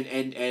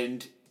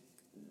 And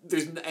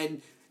there's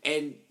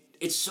and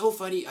it's so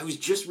funny. I was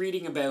just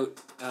reading about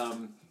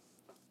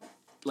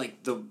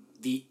like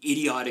the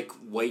idiotic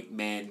white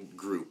man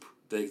group.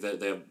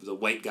 The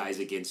white guys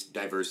against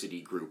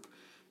diversity group.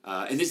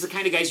 And this is the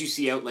kind of guys you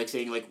see out like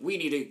saying like we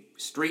need a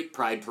straight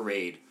pride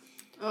parade.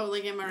 Oh,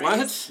 like MRAs.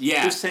 What?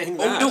 Yeah. Who's saying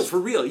that? Oh no, for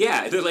real.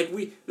 Yeah, they're like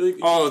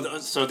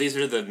So these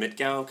are the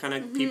Mitgal kind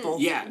of people?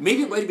 Yeah,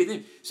 maybe it might have been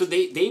them. So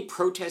they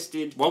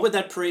protested. What would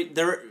that parade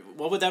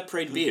What would that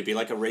parade be? It'd be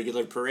like a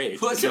regular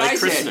parade. Well, It'd be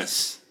that's like what I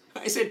Christmas.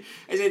 I said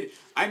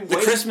I'm The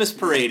white. Christmas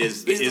parade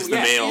is the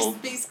male. It's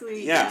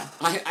basically... Yeah.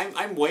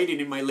 I'm white and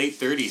in my late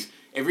 30s.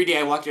 Every day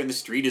I walk down the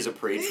street is a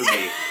parade for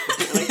me.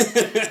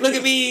 Like, look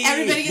at me.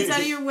 Everybody gets out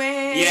of your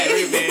way. Yeah,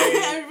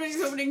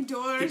 Everybody's opening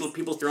doors.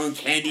 People throwing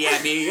candy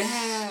at me.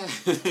 Yeah.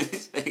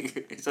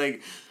 It's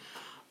like,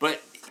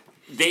 but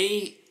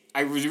they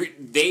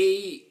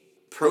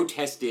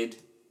protested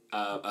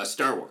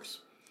Star Wars.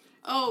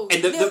 Oh,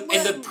 And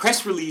the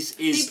press release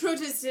is they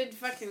protested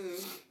fucking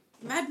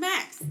Mad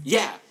Max.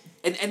 yeah.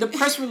 And the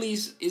press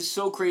release is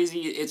so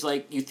crazy. It's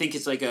like you think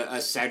it's like a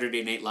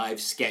Saturday Night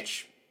Live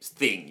sketch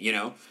thing, you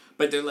know.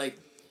 But they're like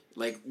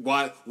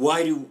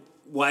why do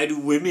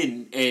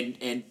women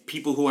and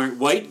people who aren't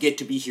white get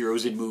to be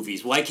heroes in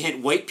movies? Why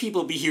can't white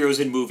people be heroes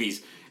in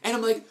movies? And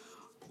I'm like,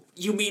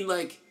 you mean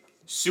like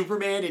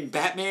Superman and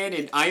Batman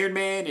and Iron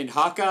Man and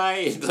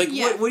Hawkeye and like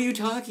Yeah. what are you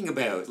talking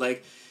about?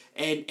 Like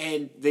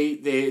and they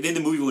then the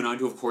movie went on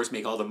to of course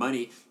make all the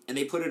money and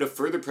they put out a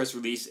further press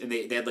release and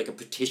they had like a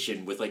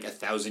petition with like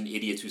 1,000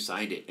 idiots who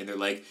signed it and they're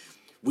like,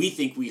 we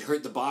think we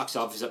hurt the box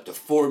office up to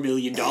 $4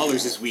 million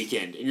this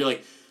weekend. And you're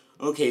like,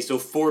 okay, so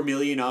 $4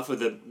 million off of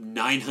the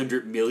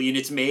 $900 million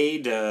it's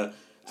made.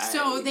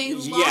 So they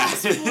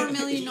lost $4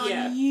 million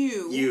on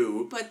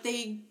you, but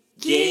they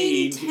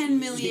gained $10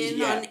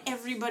 million on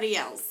everybody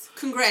else.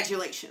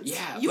 Congratulations!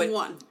 Yeah, you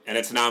won. And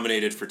it's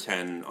nominated for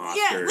 10 Oscars.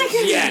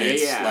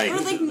 Yeah, Like, or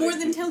like more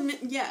than 10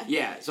 million. Yeah.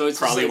 Yeah, so it's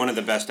probably like, one of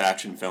the best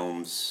action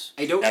films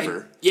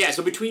ever.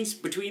 So between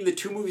the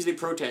 2 movies they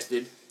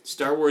protested,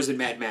 Star Wars and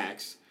Mad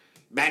Max,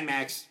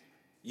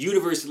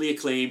 universally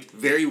acclaimed,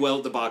 very well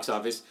at the box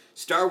office.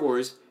 Star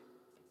Wars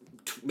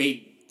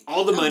made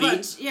all the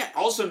money.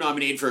 Also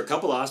nominated for a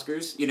couple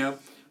Oscars, you know.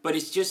 But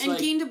it's just and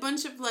gained a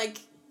bunch of like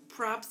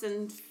props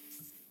and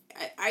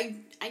I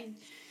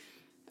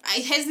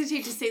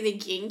hesitate to say they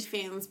gained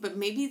fans, but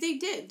maybe they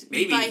did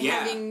by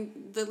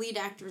having the lead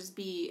actors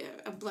be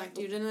a black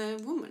dude and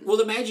a woman. Well,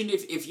 imagine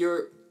if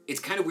you're. It's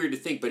kind of weird to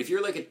think, but if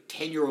you're like a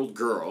 10-year-old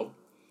girl,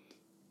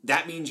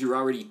 that means you're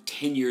already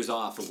 10 years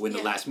off of when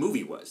the last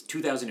movie was.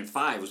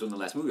 2005 was when the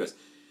last movie was.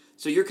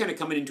 So you're kind of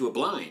coming into a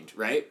blind,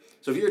 right?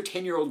 So if you're a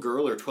 10-year-old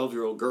girl or a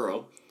 12-year-old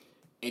girl,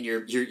 and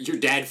your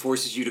dad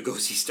forces you to go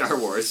see Star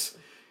Wars,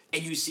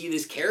 and you see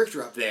this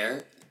character up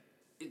there,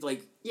 it's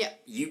like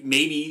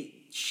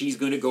maybe she's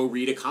going to go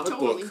read a comic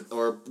book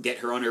or get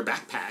her on her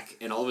backpack,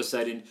 and all of a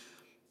sudden,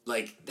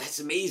 like, that's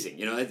amazing.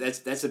 You know,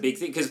 that's a big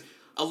thing. Because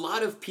a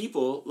lot of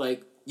people,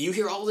 like, you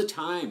hear all the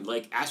time,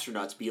 like,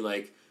 astronauts be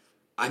like,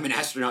 I'm an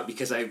astronaut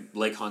because I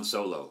like Han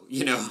Solo,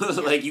 you know?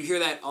 Like, you hear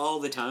that all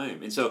the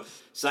time. And so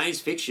science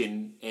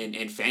fiction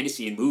and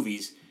fantasy and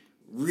movies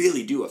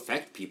really do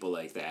affect people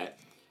like that.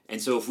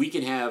 And so if we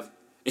can have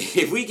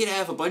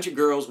a bunch of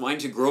girls wanting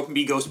to grow up and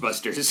be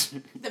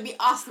Ghostbusters, that'd be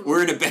awesome.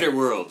 We're in a better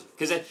world.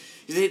 Because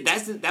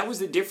that was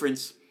the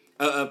difference.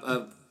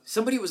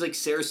 Somebody, it was like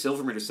Sarah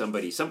Silverman or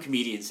somebody, some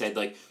comedian said,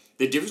 like,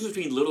 the difference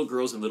between little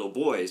girls and little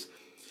boys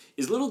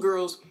is little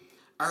girls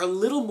are a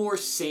little more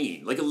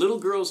sane. Like, a little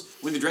girls,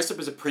 when they're dressed up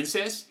as a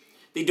princess,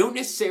 they don't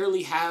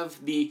necessarily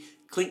have the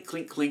clink,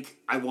 clink, clink,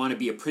 I want to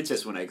be a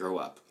princess when I grow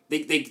up.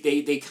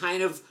 They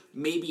kind of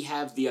maybe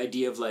have the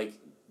idea of, like,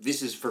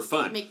 this is for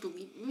fun. Make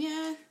believe,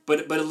 yeah.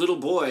 But a little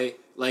boy,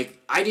 like,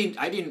 I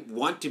didn't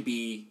want to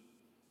be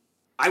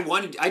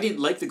I didn't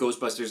like the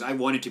Ghostbusters. I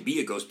wanted to be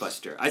a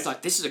Ghostbuster. I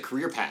thought this is a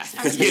career path.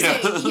 I was gonna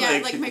say,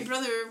 yeah, like my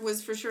brother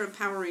was for sure a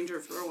Power Ranger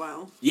for a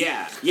while.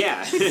 Yeah.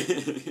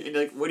 And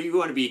like, what do you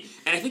want to be?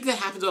 And I think that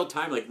happens all the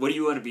time. Like, what do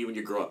you want to be when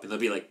you grow up? And they'll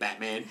be like,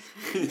 Batman.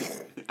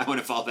 I want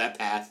to follow that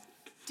path.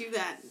 Do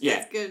that. Yeah.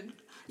 That's good.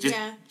 Just,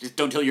 just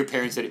don't tell your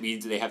parents that it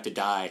means they have to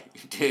die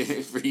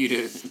for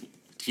you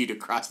to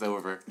cross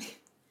over.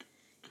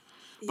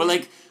 But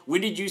like,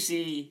 when did you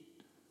see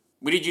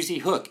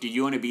Hook? Did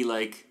you want to be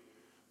like?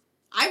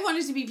 I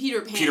wanted to be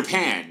Peter Pan. Peter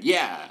Pan,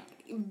 yeah.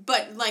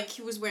 But like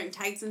he was wearing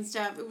tights and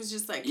stuff. It was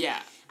just like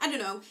I don't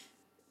know.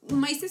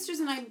 My sisters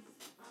and I,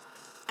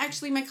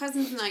 actually my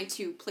cousins and I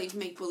too played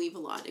make believe a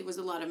lot. It was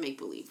a lot of make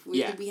believe. We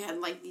had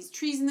like these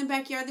trees in the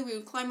backyard that we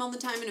would climb all the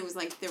time, and it was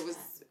like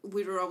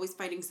we were always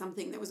fighting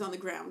something that was on the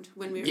ground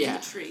when we were in the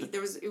tree.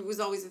 It was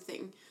always a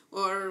thing.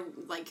 Or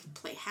like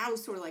play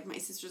house, or like my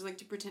sisters like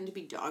to pretend to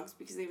be dogs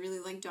because they really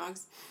like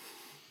dogs.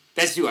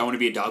 That's true. I want to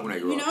be a dog when I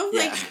grow up. You know,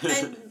 like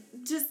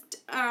just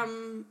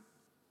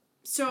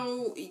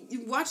so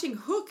watching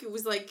Hook, it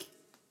was like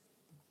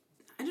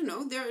I don't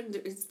know.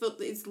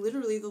 It's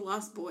literally the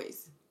Lost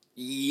Boys.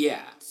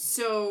 Yeah.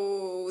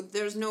 So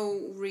there's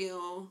no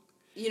real.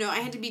 You know, I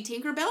had to be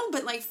Tinkerbell,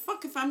 but like,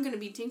 fuck if I'm gonna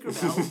be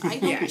Tinkerbell. I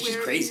don't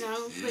wear, crazy. You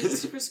know,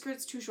 like her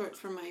skirt's too short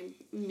for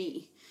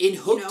me. In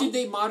Hook, you know? Did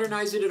they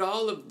modernize it at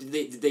all?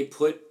 Did they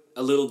put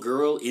a little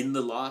girl in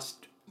the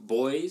Lost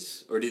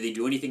Boys, or did they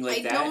do anything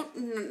like that? I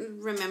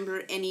don't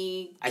remember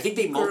any. I think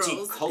they girls.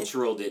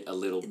 multiculturaled it a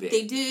little bit.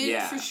 They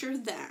did for sure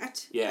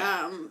that.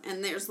 Yeah.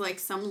 And there's like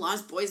some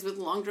Lost Boys with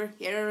longer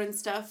hair and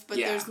stuff, but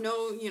there's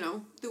no, you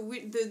know,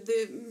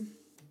 the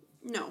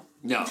no.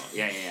 No.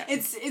 Yeah.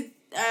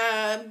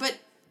 But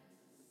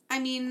I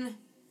mean,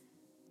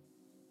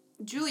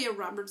 Julia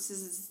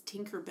Roberts'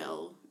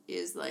 Tinkerbell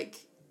is like.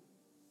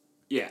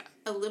 Yeah.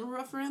 A little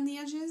rough around the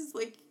edges,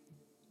 like.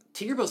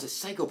 Tinkerbell's a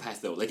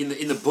psychopath though. Like in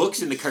the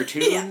books, in the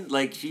cartoon,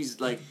 like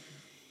she's like.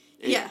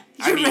 You're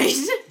right.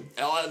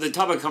 The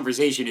topic of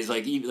conversation is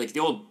like the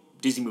old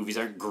Disney movies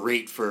aren't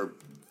great for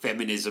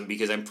feminism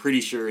because I'm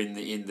pretty sure in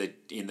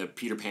the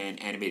Peter Pan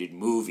animated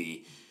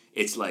movie,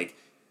 it's like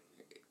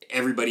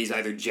everybody's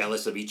either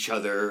jealous of each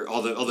other.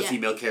 All the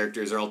female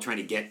characters are all trying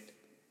to get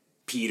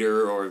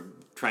Peter or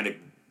trying to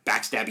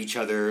backstab each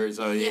other.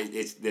 So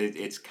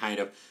it's kind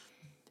of.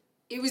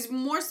 It was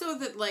more so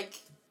that like.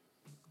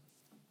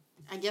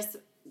 I guess,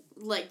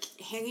 like,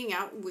 hanging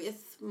out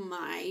with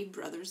my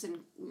brothers and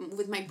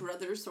my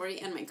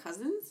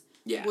cousins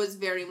was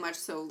very much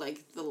so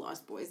like the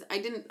Lost Boys. I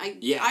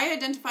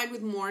identified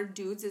with more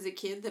dudes as a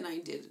kid than I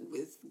did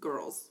with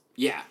girls.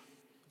 Yeah.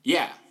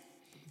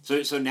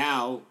 So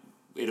now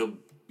it'll,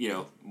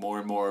 more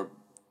and more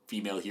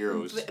female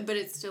heroes. But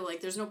it's still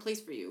like there's no place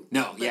for you.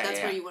 No, but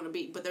that's where you want to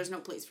be. But there's no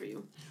place for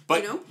you.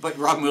 But you know? But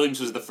Robin Williams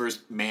was the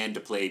first man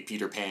to play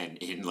Peter Pan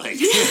in like.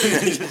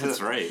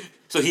 That's right.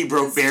 So he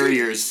broke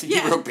barriers. He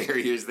broke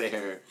barriers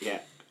there. Yeah.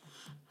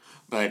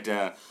 But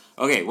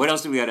okay, what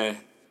else do we gotta?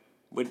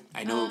 What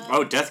I know?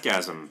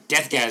 Deathgasm.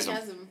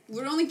 Deathgasm.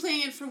 We're only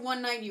playing it for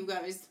one night, you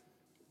guys.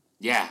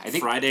 Yeah, I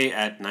think Friday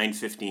at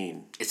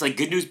 9:15. It's like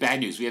good news,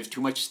 bad news. We have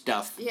too much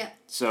stuff. Yeah.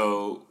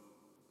 So,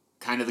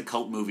 kind of the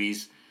cult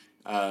movies.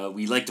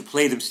 We like to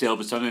play them still,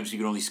 but sometimes you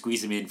can only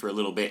squeeze them in for a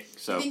little bit.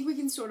 So I think we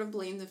can sort of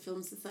blame the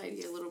Film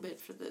Society a little bit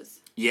for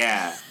this.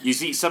 Yeah, you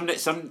see,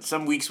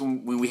 some weeks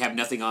when we have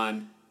nothing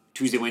on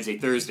Tuesday, Wednesday,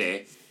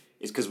 Thursday,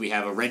 is because we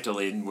have a rental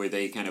in where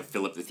they kind of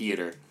fill up the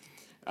theater.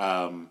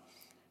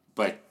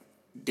 But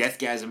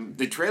Deathgasm,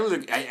 the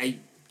trailer,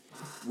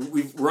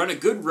 we're on a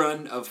good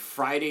run of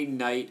Friday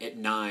night at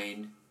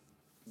 9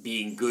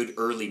 being good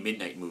early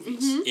midnight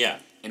movies. Mm-hmm. Yeah,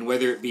 and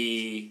whether it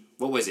be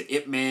what was it,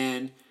 Ip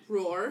Man.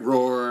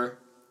 Roar.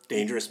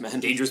 Dangerous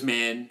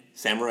Men.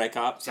 Samurai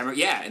Cop.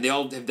 Yeah, and they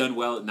all have done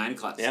well at 9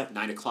 o'clock. Yep.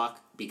 9 o'clock,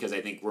 because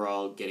I think we're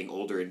all getting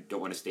older and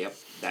don't want to stay up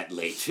that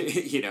late,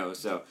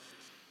 so.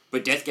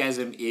 But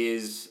Deathgasm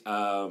is,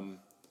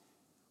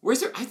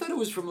 where's there? I thought it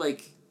was from,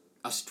 like,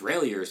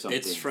 Australia or something.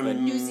 It's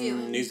from New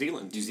Zealand.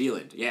 New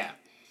Zealand, yeah.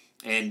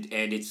 And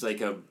it's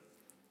like a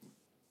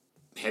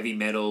heavy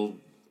metal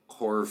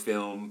horror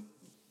film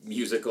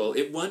musical.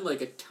 It won,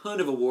 like, a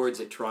ton of awards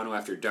at Toronto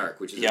After Dark,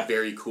 which is a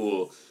very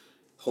cool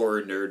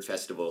horror nerd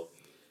festival.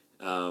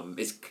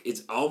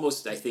 It's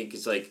almost, I think,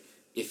 it's like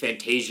if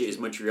Fantasia is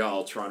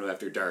Montreal, Toronto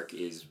After Dark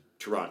is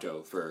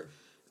Toronto for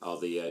all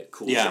the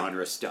cool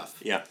genre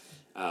stuff. Yeah.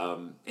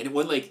 And it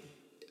won like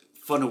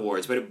fun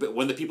awards, but it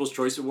won the People's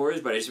Choice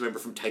Awards. But I just remember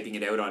from typing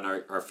it out on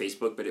our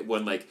Facebook. But it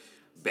won like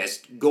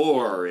best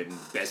gore and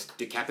best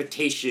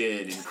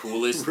decapitation and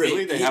coolest.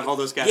 Really, they have all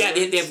those categories.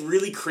 Yeah, they have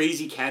really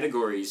crazy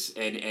categories,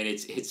 and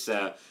it's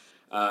and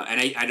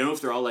I don't know if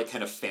they're all like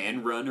kind of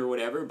fan run or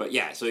whatever, but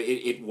yeah, so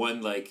it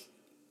won like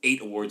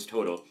 8 awards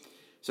total.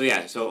 So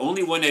yeah, so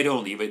only one night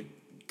only, but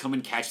come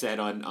and catch that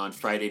on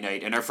Friday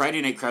night. And our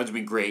Friday night crowds have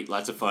been great,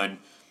 lots of fun.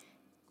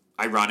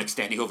 Ironic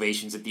standing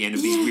ovations at the end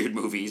of these weird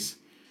movies.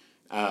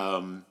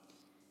 And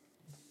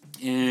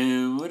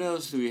what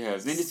else do we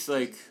have? Then it's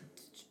like...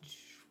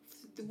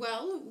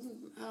 Well,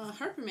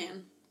 Harper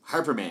Man.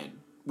 Harper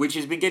Man. which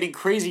has been getting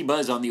crazy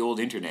buzz on the old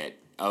internet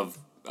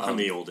on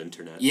the old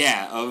internet.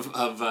 Yeah,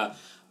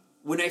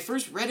 when I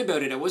first read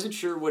about it, I wasn't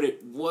sure what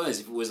it was.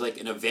 If it was like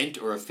an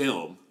event or a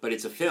film, but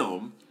it's a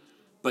film.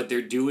 But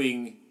they're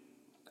doing.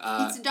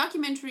 It's a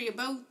documentary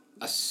about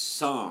a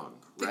song,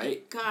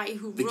 right? The guy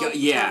who the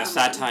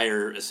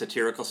wrote a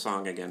satirical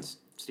song against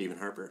Stephen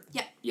Harper.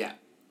 Yeah. Yeah.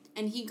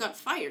 And he got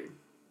fired.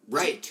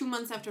 Right. Like 2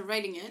 months after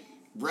writing it.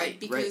 Right.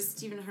 Because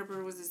Stephen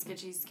Harper was a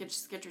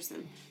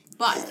sketcherson.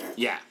 But.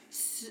 Yeah.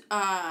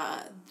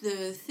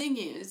 The thing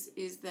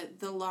is that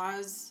the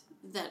laws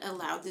that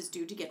allowed this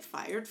dude to get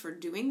fired for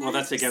doing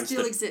that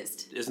still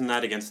exist. Isn't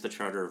that against the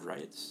Charter of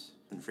Rights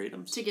and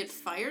Freedoms? To get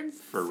fired?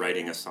 For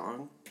writing a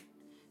song?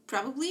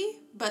 Probably,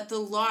 but the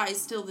law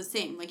is still the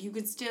same. Like, you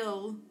could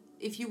still,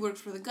 if you worked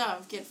for the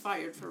Gov, get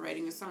fired for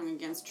writing a song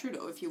against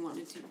Trudeau if you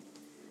wanted to.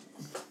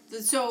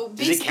 So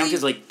does it count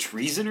as like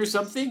treason or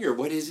something, or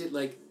what is it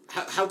like?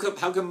 How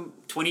come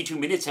 22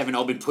 Minutes haven't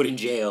all been put in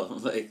jail?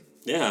 Like,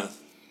 yeah,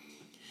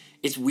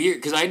 it's weird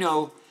because I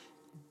know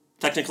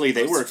technically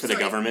they work for the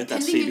government.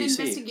 That's CBC. Pending an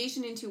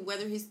investigation into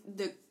whether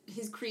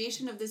his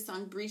creation of this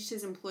song breached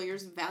his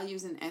employer's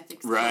values and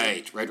ethics.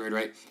 Right.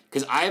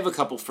 Because I have a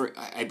couple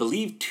I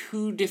believe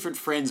 2 different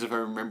friends, if I'm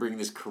remembering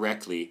this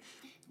correctly,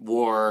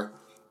 were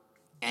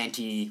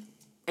and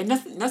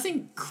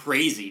nothing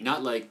crazy,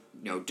 not like,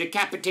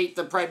 decapitate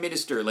the prime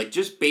minister, like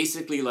just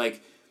basically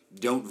like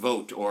don't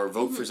vote or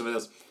vote for somebody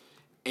else.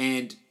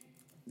 And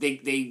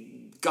they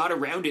got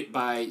around it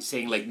by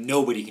saying like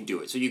nobody can do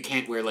it. So you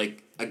can't wear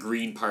like a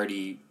Green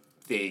Party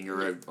thing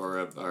or a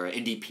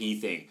NDP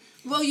thing.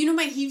 Well,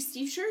 my Heave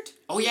Steve shirt?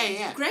 Oh,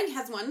 yeah. Greg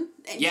has one.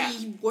 And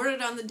he wore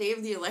it on the day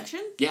of the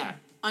election. Yeah.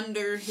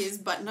 Under his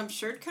button-up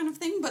shirt kind of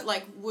thing, but,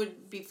 like,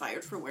 would be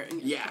fired for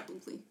wearing it,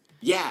 probably.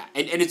 Yeah,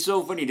 and it's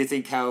so funny to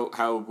think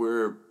how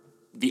we're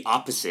the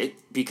opposite,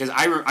 because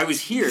I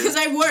was here. Because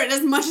I wore it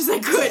as much as I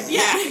could,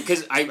 yeah.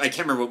 Because I can't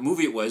remember what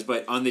movie it was,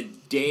 but on the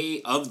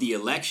day of the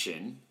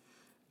election,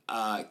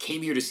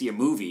 came here to see a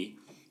movie,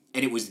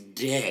 and it was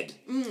dead.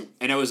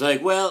 And I was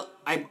like, well,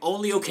 I'm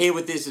only okay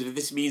with this if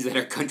this means that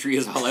our country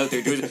is all out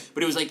there doing it.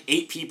 But it was like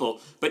 8 people.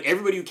 But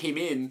everybody who came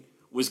in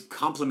was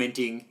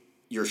complimenting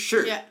your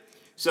shirt. Yeah.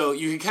 So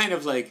you can kind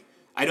of like,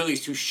 I don't think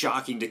it's too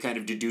shocking to kind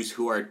of deduce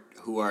who our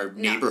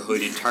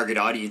neighborhood and target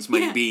audience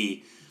might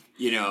be,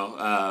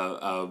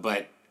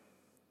 but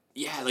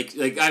yeah, like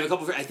I have a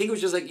couple, I think it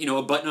was just like,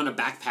 a button on a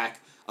backpack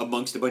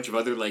amongst a bunch of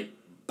other like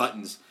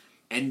buttons,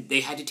 and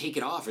they had to take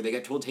it off, or they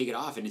got told to take it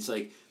off, and it's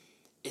like,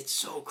 it's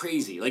so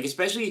crazy. Like,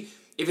 especially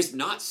if it's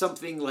not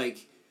something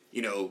like,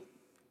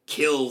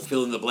 kill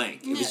fill in the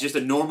blank. If it's just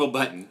a normal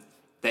button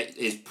that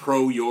is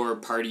pro your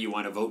party you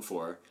want to vote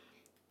for,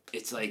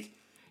 it's like,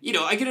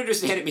 I can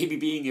understand it maybe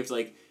being if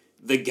like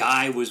the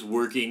guy was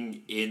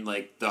working in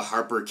like the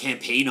Harper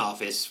campaign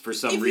office for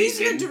some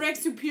reason. If he's your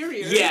direct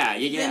superior,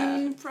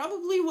 then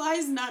probably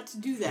wise not to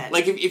do that.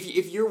 Like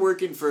if you're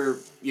working for,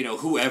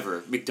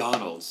 whoever,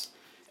 McDonald's,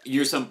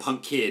 you're some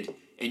punk kid,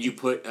 and you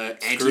put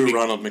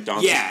Ronald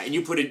McDonald. Yeah, and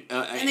you put an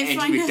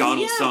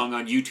anti-McDonald's song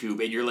on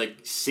YouTube, and you're like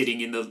sitting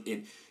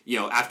in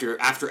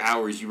after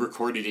hours, you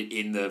recorded it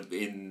in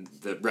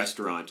the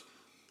restaurant.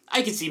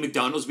 I could see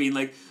McDonald's being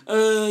like,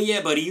 yeah,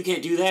 buddy, you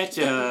can't do that.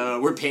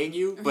 We're paying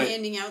you. But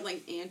handing out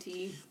like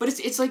But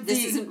it's like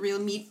this isn't real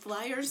meat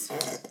flyers.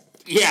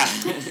 Yeah,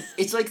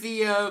 it's like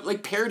the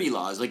like parody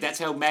laws. Like that's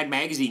how Mad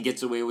Magazine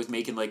gets away with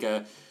making like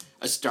a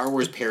Star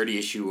Wars parody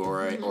issue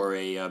or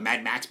a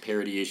Mad Max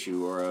parody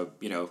issue or a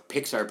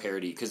Pixar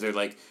parody, because they're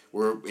like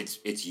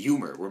it's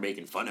humor. We're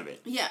making fun of it.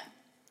 Yeah.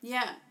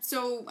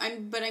 So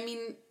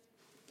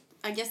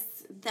I guess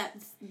that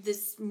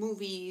this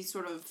movie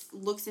sort of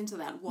looks into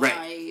that,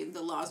 why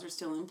the laws are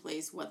still in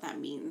place, what that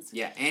means.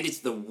 Yeah, and it's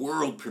the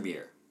world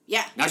premiere.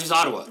 Yeah. Not just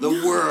Ottawa, the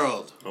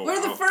world. Oh,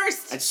 we're the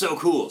first. That's so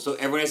cool. So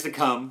everyone has to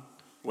come.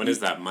 When is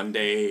that?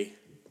 Monday?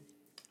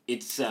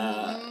 It's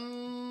Monday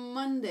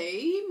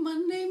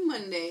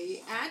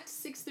at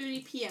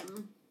 6:30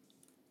 p.m.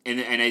 And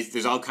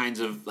there's all kinds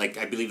of, like,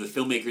 I believe the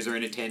filmmakers are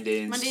in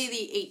attendance. Monday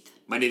the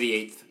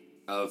 8th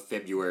of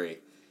February.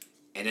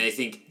 And then I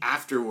think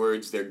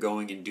afterwards they're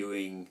going and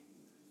doing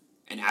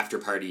an after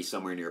party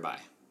somewhere nearby.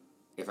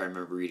 If I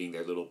remember reading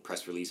their little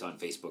press release on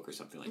Facebook or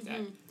something like that.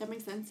 That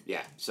makes sense.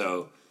 Yeah,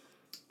 so...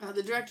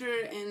 the director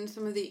and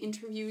some of the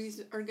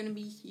interviewees are going to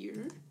be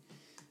here.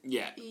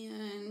 Yeah.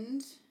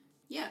 And...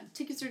 yeah,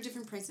 tickets are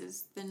different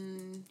prices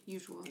than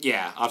usual.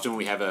 Yeah, often when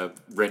we have a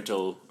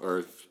rental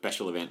or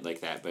special event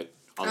like that, but...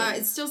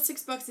 it's still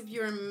 $6 if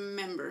you're a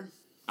member.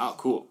 Oh,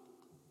 cool.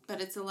 But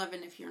it's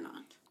 $11 if you're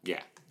not.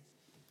 Yeah.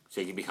 So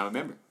you can become a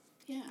member.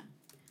 Yeah.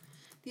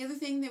 The other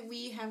thing that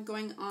we have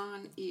going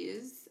on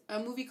is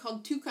a movie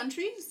called Two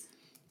Countries.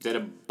 Is that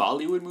a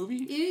Bollywood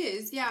movie? It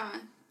is,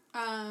 yeah.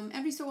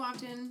 Every so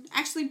often,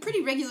 actually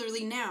pretty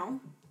regularly now,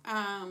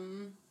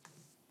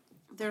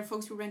 there are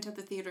folks who rent out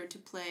the theater to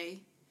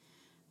play.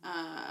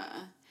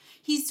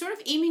 He's sort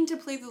of aiming to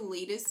play the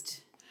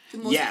latest, the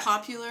most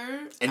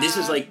popular. And this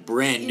is like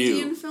brand new.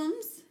 Indian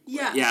films.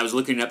 Yeah. Yeah, I was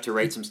looking it up to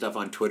write some stuff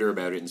on Twitter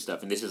about it and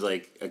stuff, and this is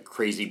like a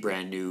crazy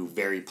brand new,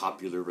 very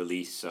popular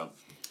release. So.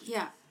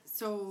 Yeah.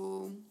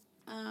 So,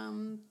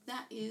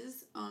 that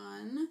is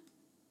on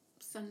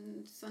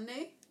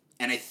Sunday.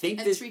 And I think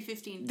at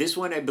 3:15. This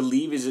one, I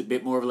believe, is a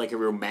bit more of like a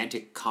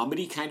romantic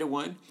comedy kind of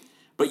one,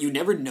 but you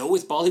never know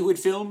with Bollywood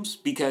films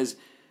because.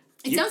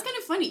 It sounds kind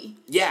of funny.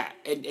 Yeah,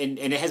 and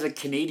it has a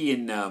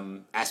Canadian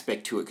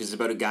aspect to it because it's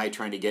about a guy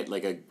trying to get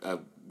like a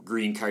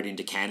green card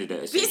into Canada.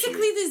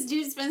 Basically, this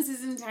dude spends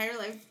his entire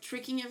life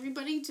tricking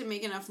everybody to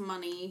make enough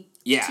money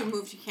to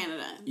move to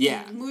Canada.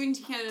 Yeah. And moving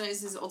to Canada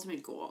is his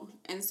ultimate goal.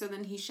 And so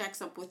then he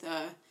shacks up with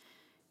a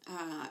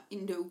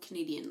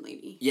Indo-Canadian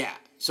lady. Yeah.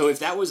 So if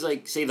that was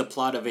like, say, the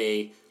plot of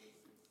an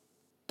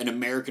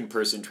American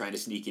person trying to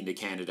sneak into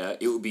Canada,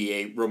 it would be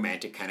a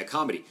romantic kind of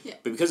comedy. Yeah.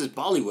 But because it's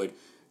Bollywood,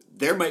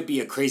 there might be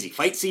a crazy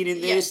fight scene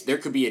in this. Yeah. There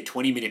could be a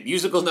 20-minute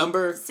musical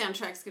number.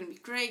 Soundtrack's going to be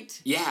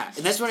great. Yeah.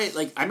 And that's what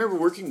I remember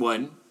working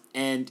one,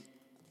 and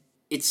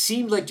it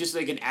seemed like just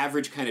like an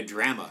average kind of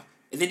drama.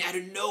 And then out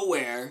of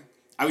nowhere,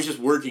 I was just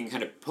working,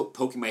 kind of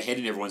poking my head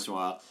in every once in a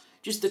while.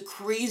 Just the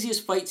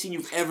craziest fight scene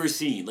you've ever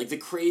seen. Like the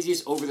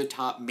craziest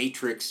over-the-top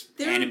Matrix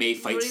anime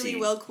fight scene.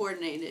 Really well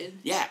coordinated.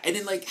 Yeah. And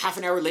then like half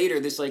an hour later,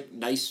 this like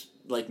nice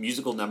like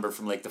musical number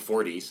from like the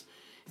 40s.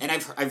 And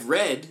I've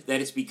read that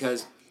it's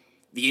because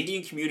the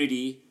Indian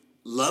community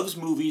loves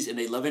movies and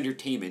they love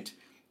entertainment,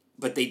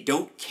 but they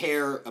don't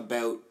care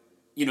about,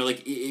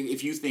 like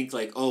if you think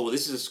like, oh, well,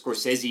 this is a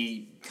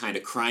Scorsese kind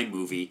of crime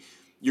movie,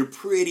 you're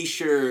pretty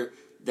sure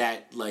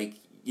that like,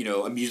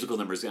 a musical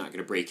number is not going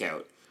to break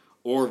out.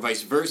 Or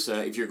vice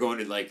versa, if you're going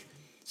to like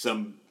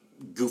some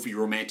goofy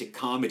romantic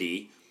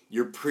comedy,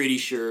 you're pretty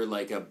sure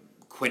like a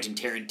Quentin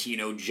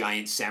Tarantino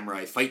giant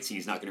samurai fight scene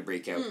is not going to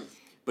break out. Mm.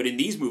 But in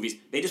these movies,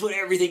 they just put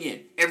everything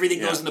in. Everything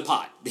goes in the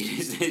pot. They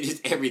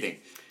just everything.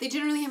 They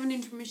generally have an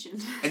intermission.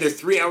 And they're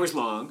 3 hours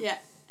long. Yeah.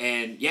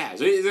 And yeah,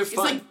 so they're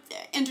fun. It's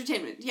like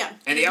entertainment, yeah.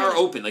 And they are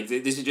open. Like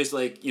this is just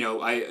like,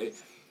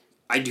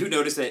 I do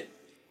notice that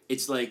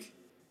it's like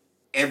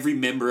every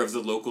member of the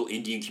local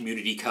Indian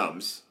community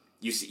comes.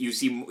 You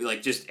see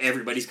like just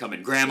everybody's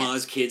coming.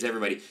 Grandmas, kids,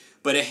 everybody.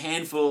 But a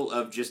handful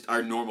of just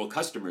our normal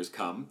customers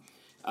come.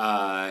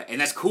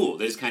 And that's cool.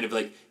 That is kind of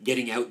like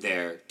getting out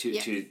there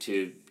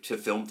to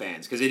film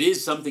fans. Because it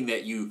is something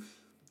that you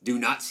do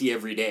not see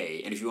every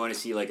day. And if you want to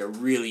see like a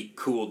really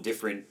cool,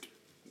 different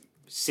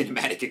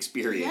cinematic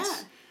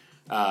experience,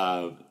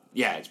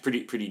 it's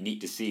pretty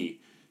neat to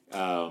see.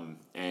 And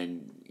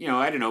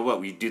I don't know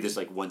we do this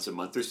like once a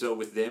month or so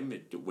with them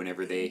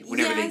whenever they get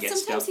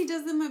sometimes stuff. He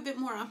does them a bit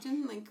more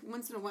often. Like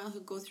once in a while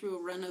he'll go through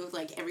a run of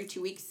like every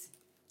 2 weeks.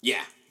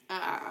 Yeah.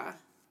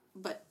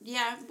 But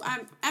yeah,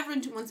 I'm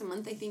average once a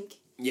month, I think.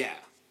 Yeah.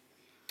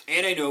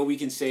 And I know we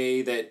can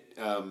say that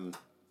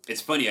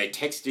it's funny. I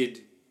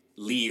texted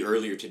Lee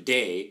earlier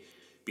today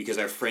because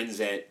our friends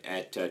at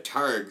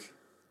Targ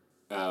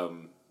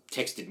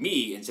texted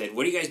me and said,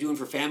 "What are you guys doing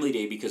for Family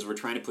Day? Because we're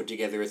trying to put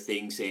together a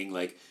thing saying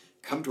like,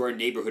 come to our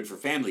neighborhood for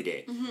Family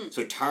Day." Mm-hmm.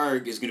 So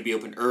Targ is going to be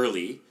open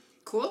early.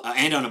 Cool.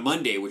 And on a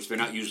Monday, which they're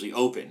not usually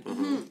open.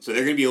 Mm-hmm. So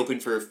they're going to be open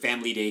for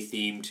Family Day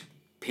themed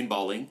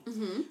pinballing.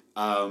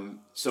 Mm-hmm.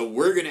 So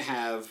we're going to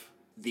have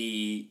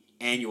the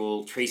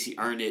annual Tracy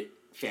Arnott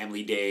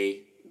Family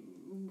Day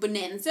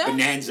Bonanza,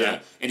 and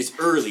it's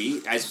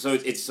early,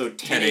 it's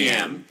 10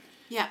 a.m.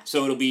 Yeah.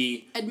 So it'll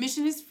be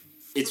admission is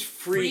it's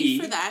free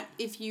for that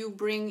if you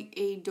bring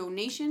a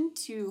donation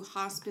to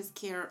Hospice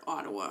Care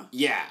Ottawa.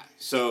 Yeah.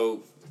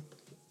 So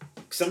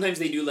sometimes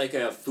they do like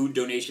a food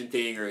donation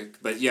thing so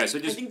just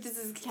I think this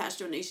is a cash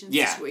donation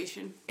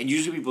situation. And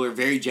usually people are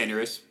very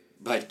generous,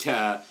 but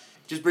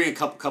just bring a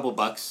couple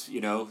bucks,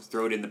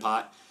 throw it in the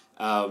pot.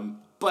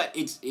 But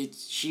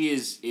she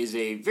is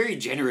a very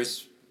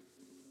generous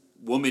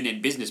woman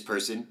and business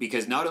person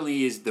because not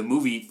only is the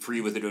movie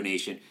free with a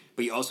donation,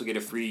 but you also get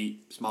a free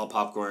small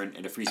popcorn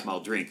and a free small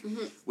drink,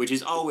 which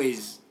is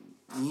always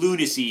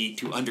lunacy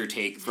to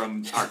undertake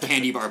from our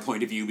candy bar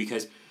point of view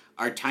because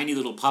our tiny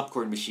little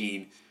popcorn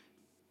machine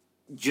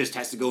just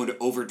has to go into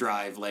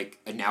overdrive like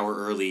an hour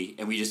early,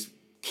 and we just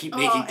keep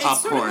making popcorn.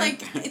 It's sort of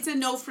like it's a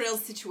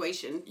no-frills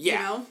situation.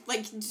 Yeah.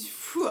 Like,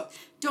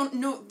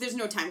 there's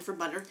no time for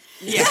butter.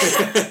 Yeah.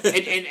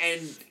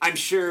 and I'm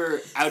sure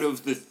out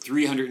of the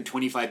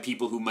 325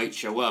 people who might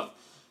show up,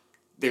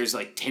 there's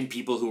like 10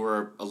 people who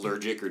are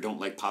allergic or don't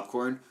like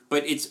popcorn,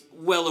 but it's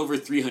well over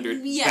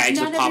 300 bags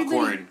of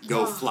popcorn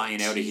go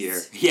flying out of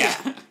here. Yeah.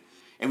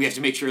 And we have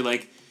to make sure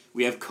like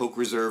we have Coke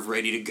Reserve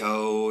ready to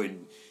go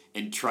and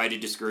try to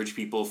discourage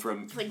people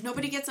from like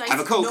nobody gets ice. Have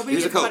a Coke. Nobody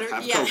Here's gets a Coke. butter.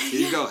 Have a Coke.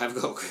 Here you go. Have a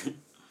Coke.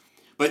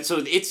 But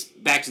so it's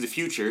Back to the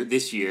Future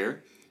this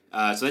year.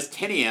 So that's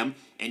 10 a.m.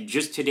 And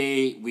just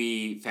today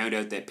we found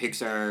out that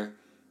Pixar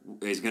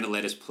is going to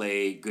let us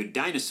play Good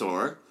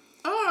Dinosaur.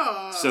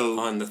 Oh. So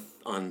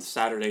on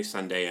Saturday,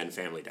 Sunday, and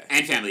Family Day.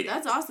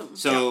 That's awesome.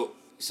 So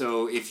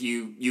if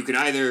you can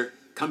either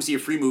come see a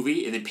free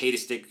movie and then pay to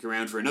stick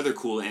around for another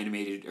cool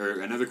animated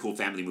or another cool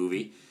family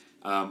movie,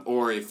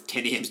 or if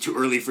 10 a.m. is too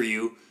early for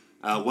you,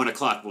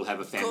 1:00 we'll have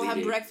a family Go have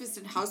day. breakfast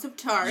at House of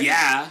Tarts.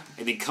 Yeah,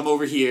 and then come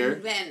over here.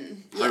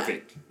 Then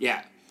Perfect.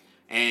 Yeah.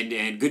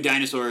 And Good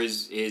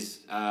Dinosaurs is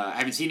I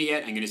haven't seen it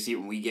yet. I'm going to see it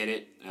when we get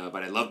it.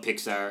 But I love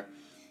Pixar.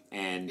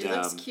 And it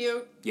looks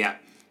cute. Yeah.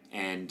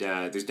 And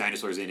there's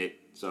dinosaurs in it.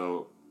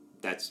 So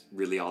that's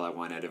really all I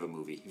want out of a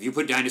movie. If you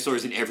put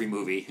dinosaurs in every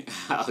movie,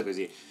 I'll go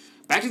see it.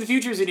 Back to the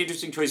Future is an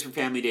interesting choice for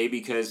Family Day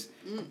because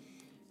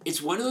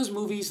it's one of those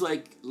movies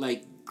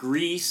like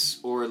Grease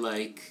or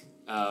like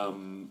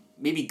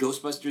maybe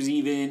Ghostbusters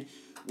even,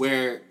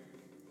 where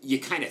you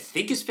kind of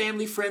think is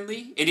family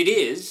friendly, and it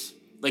is.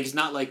 Like, it's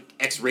not like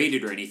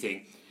X-rated or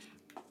anything.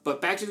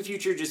 But Back to the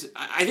Future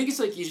I think it's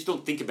like you just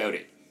don't think about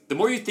it. The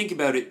more you think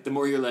about it, the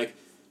more you're like,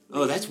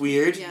 oh, that's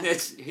weird. Yeah.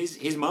 That's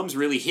his mom's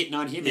really hitting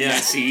on him in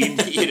that scene,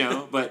 you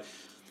know.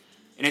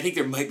 And I think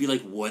there might be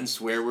like one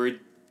swear word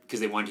because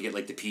they wanted to get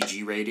like the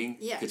PG rating.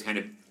 Yeah. Because kind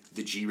of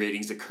the G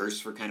rating's a curse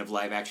for kind of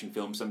live action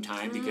films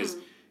sometime because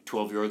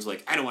 12-year-olds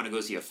like, I don't want to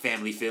go see a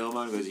family film. I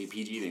want to go see a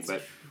PG thing.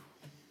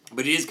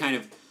 But it is kind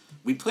of,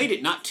 we played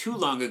it not too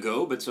long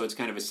ago, but so it's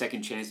kind of a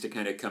second chance to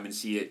kind of come and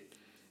see it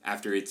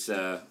after its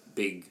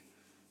big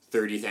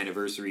 30th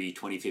anniversary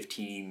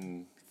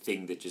 2015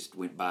 thing that just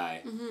went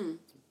by. Mm-hmm.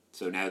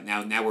 So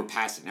now we're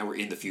past it. Now we're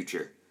in the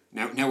future.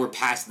 Now we're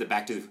past the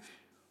Back to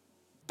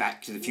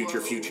the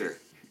Future.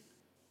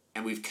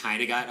 And we've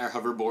kind of got our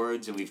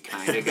hoverboards, and we've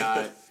kind of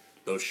got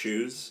those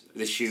shoes.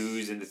 The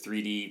shoes and the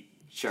 3D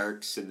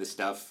sharks and the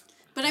stuff.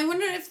 But I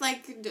wonder if,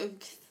 like,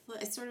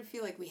 I sort of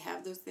feel like we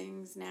have those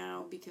things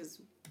now because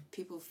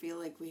people feel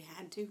like we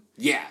had to.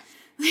 Yeah.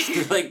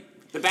 Like,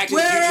 the Back to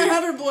the Future... Where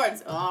are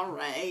hoverboards? All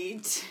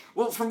right.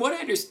 Well, from what I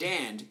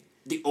understand,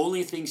 the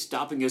only thing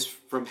stopping us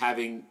from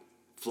having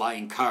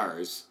flying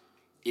cars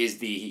is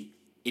the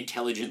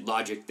intelligent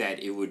logic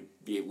that it would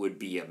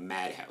be a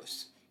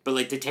madhouse. But,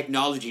 like, the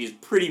technology is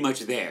pretty much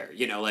there.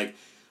 You know, like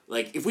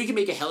if we can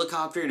make a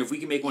helicopter and if we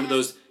can make one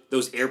of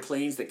those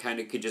airplanes that kind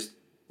of could just,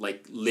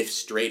 like, lift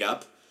straight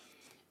up,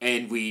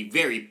 and we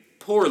very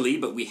poorly,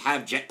 but we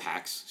have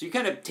jetpacks. So you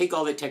kind of take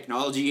all that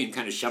technology and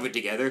kind of shove it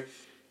together.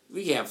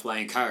 We can have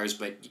flying cars,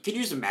 but can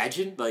you just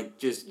imagine, like,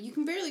 just... You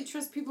can barely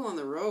trust people on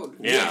the road.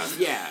 Yeah.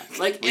 Yeah.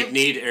 Like, we'd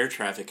need air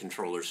traffic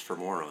controllers for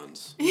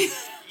morons.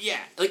 Yeah.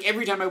 Like,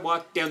 every time I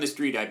walk down the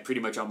street, I'd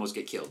pretty much almost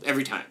get killed.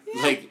 Every time.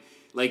 Yeah.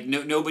 Like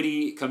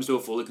nobody comes to a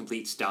full and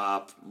complete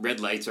stop. Red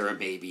lights are a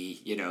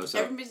maybe, you know, so...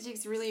 Everybody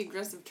takes really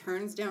aggressive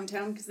turns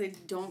downtown because they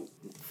don't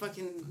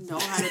fucking know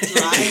how to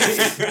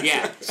drive.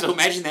 Yeah. So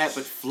imagine that,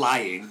 but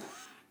flying.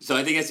 So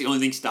I think that's the only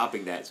thing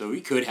stopping that. So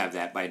we could have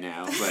that by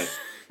now, but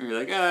we're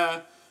like,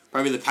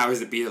 probably the powers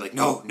that be are like,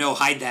 no,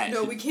 hide that.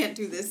 No, we can't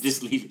do this.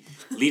 Just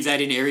leave that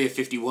in Area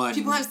 51.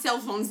 People have cell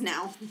phones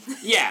now.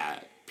 Yeah.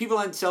 People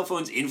on cell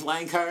phones in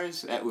flying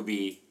cars, that would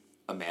be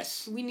a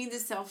mess. We need the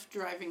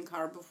self-driving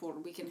car before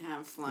we can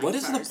have flying cars. What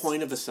is the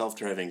point of a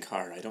self-driving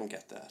car? I don't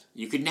get that.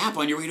 You could nap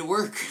on your way to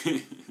work.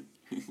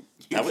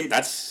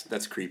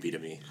 That's creepy to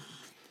me.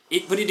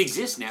 But it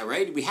exists now,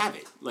 right? We have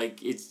it.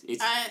 Like, it's...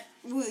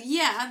 Well,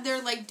 yeah,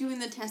 they're, like, doing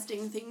the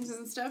testing things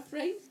and stuff,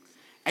 right?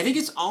 I think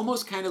it's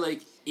almost kind of,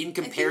 like, in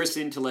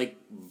comparison to, like,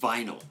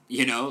 vinyl,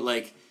 you know?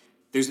 Like,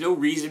 there's no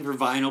reason for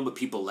vinyl, but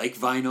people like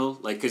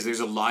vinyl, like, because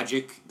there's a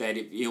logic that,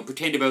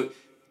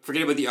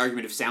 forget about the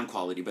argument of sound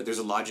quality, but there's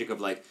a logic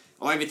of, like,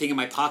 oh, I have a thing in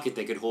my pocket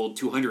that could hold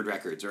 200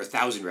 records or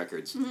 1,000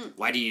 records. Mm-hmm.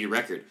 Why do you need a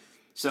record?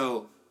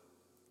 So,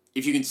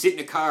 if you can sit in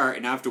a car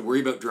and not have to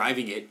worry about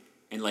driving it,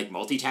 and, like,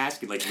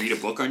 multitask and, like, read a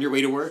book on your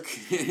way to work.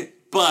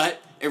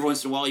 But every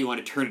once in a while you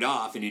want to turn it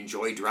off and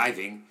enjoy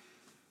driving.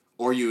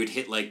 Or you would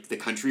hit, like, the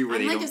country where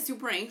I'm a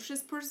super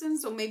anxious person,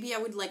 so maybe I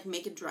would, like,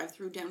 make it drive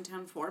through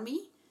downtown for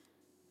me.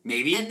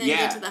 Maybe, and then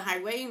get to the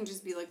highway and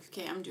just be like,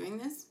 okay, I'm doing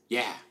this.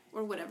 Yeah.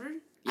 Or whatever.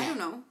 Yeah. I don't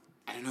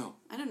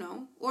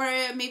know. Or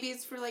maybe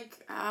it's for,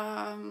 like,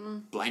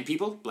 blind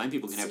people? Blind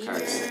people can have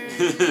cars.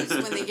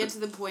 When they get to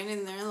the point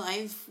in their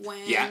life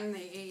when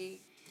they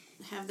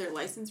have their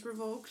license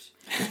revoked.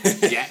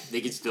 Yeah,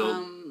 they can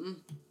still...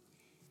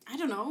 I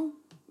don't know.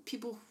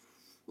 People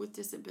with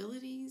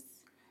disabilities.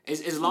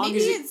 As long maybe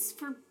as it's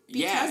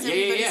because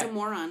everybody's a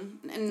moron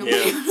and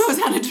nobody knows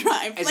how to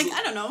drive.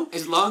 I don't know.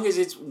 As long as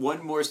it's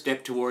one more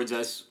step towards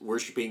us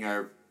worshipping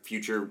our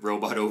future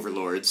robot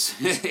overlords,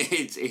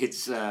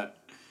 it's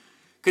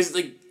because,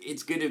 like,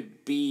 it's gonna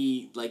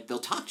be, like, they'll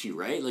talk to you,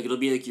 right? Like, it'll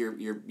be like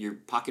your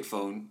pocket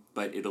phone,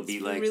 but it'll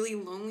be like... really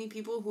lonely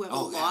people who have a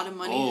lot of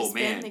money to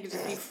spend. Man. They could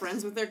just be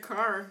friends with their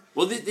car.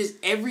 Well, this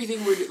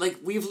everything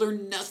we've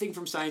learned nothing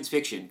from science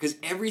fiction, because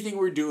everything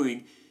we're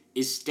doing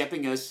is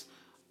stepping us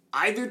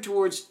either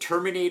towards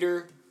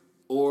Terminator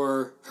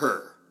or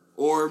her.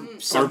 Or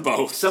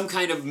both. Some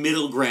kind of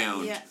middle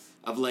ground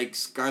of, like,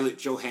 Scarlett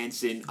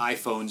Johansson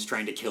iPhones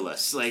trying to kill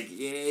us. Like,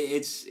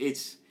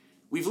 it's...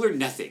 We've learned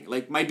nothing.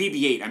 Like, my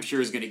BB-8, I'm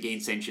sure, is going to gain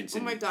sentience. Oh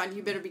my god,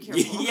 you better be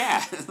careful.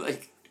 Yeah,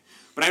 like...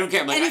 But I don't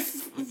care. I'm like, and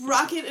if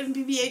Rocket and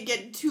BB-8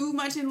 get too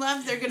much in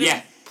love, they're going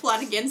to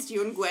plot against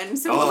you and Gwen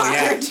so hard.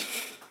 Yeah.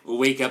 We'll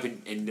wake up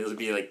and it'll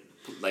be like...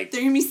 They're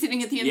going to be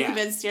sitting at the end of the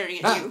bed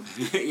staring at you.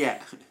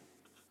 Yeah.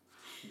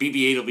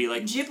 BB-8 will be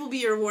like... Jip will be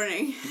your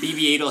warning.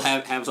 BB-8 will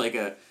have like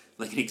an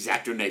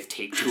X-Acto knife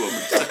taped to him or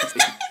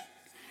something.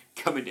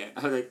 Coming down.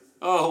 I was like,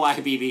 oh, why,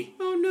 BB?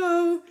 Oh,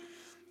 no.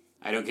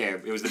 I don't care.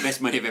 It was the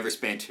best money I've ever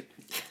spent.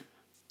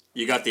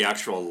 You got the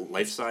actual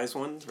life-size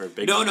one? Or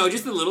big No, one? no,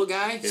 just the little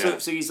guy. Yeah.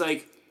 So he's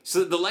like...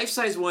 So the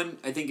life-size one,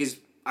 I think, is...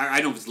 I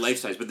don't know if it's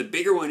life-size, but the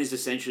bigger one is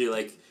essentially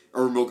like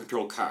a remote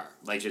control car.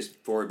 Like, just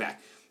forward,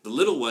 back. The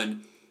little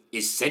one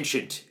is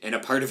sentient and a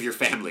part of your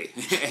family.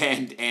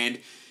 and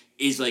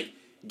is, like,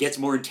 gets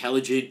more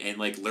intelligent and,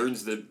 like,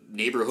 learns the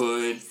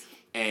neighborhood.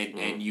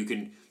 And you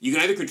can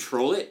either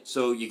control it,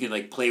 so you can,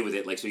 like, play with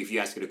it. Like, so if you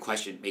ask it a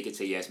question, make it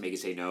say yes, make it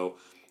say no.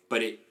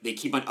 But they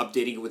keep on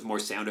updating it with more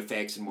sound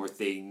effects and more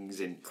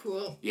things. And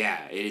cool.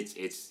 Yeah,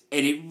 it's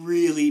and it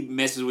really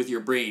messes with your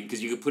brain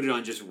because you can put it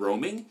on just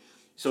roaming.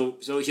 So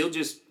he'll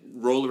just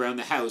roll around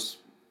the house,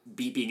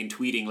 beeping and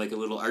tweeting like a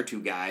little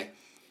R2 guy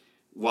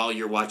while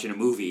you're watching a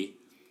movie.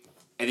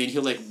 And then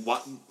he'll, like,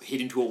 hit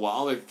into a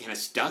wall or kind of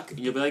stuck. And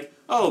you'll be like,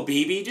 oh,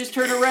 BB, just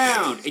turn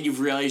around. And you've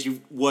realized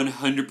you've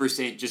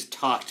 100% just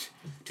talked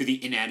to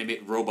the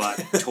inanimate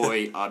robot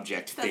toy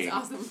object thing. That's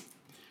awesome.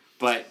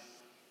 But,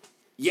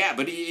 yeah,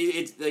 but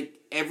it's, like,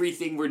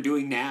 everything we're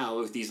doing now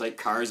with these, like,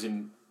 cars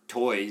and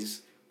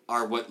toys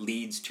are what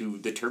leads to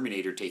the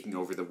Terminator taking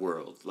over the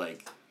world.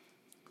 Like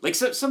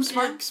some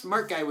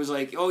smart guy was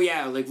like, oh,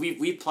 yeah, like,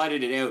 we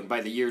plotted it out. And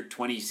by the year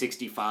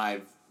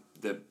 2065...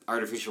 the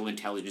artificial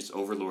intelligence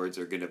overlords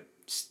are going to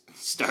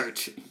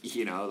start,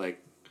 you know,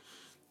 like,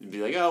 and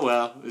be like, oh,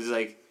 well, it's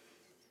like,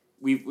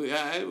 we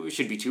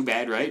shouldn't be too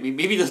bad, right? I mean,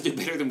 maybe they'll do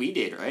better than we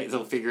did, right?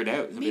 They'll figure it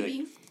out. They'll maybe. Be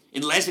like,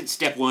 unless it's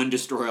step one,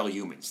 destroy all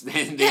humans.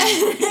 Then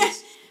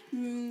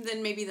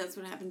maybe that's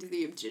what happened to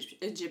the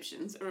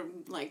Egyptians, or,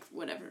 like,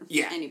 whatever.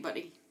 Yeah.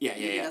 Anybody.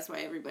 Maybe that's why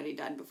everybody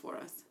died before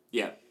us.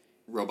 Yeah.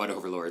 Robot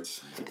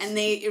overlords. And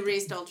they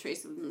erased all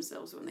trace of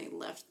themselves when they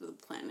left the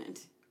planet.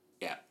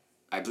 Yeah.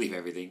 I believe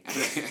everything.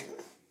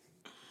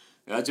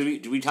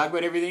 Did we talk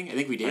about everything? I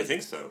think we did. I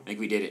think so. I think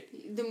we did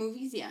it. The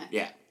movies, yeah.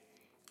 Yeah.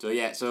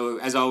 So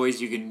as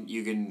always, you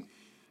can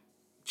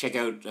check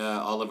out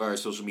all of our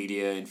social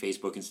media and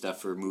Facebook and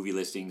stuff for movie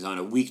listings on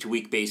a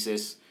week-to-week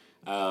basis.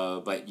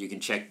 But you can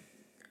check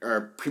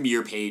our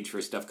premiere page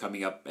for stuff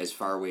coming up as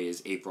far away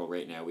as April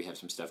right now. We have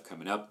some stuff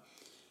coming up.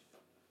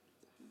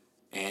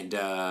 And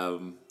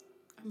I'm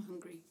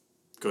hungry.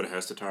 Go to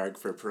House of Targ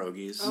for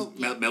pierogies. Oh,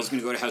 yeah. Mel's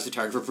going to go to House of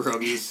Targ for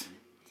pierogies.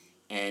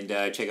 And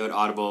check out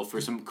Audible for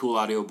some cool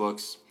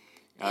audiobooks.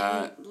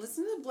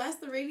 Listen to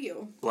Blast the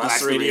Radio.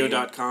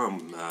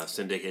 BlastTheRadio.com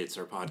syndicates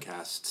our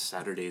podcast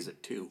Saturdays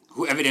at 2.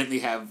 Who evidently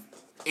have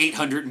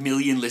 800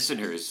 million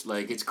listeners.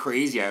 Like, it's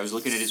crazy. I was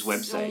looking at his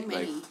website. So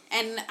many. Like,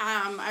 and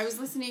I was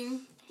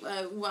listening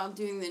while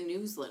doing the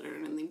newsletter,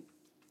 and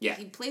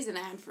he plays an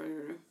ad for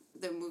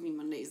the Movie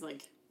Mondays,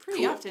 like,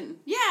 pretty often.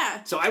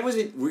 Yeah. So I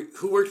wasn't...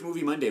 Who worked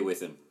Movie Monday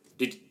with him?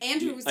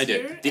 Andrew was I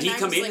did. here. Did he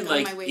come in and,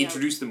 like,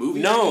 introduce the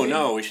movie?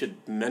 No, we should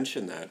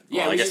mention that.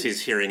 Yeah, well, I guess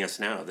he's hearing us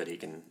now that he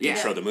can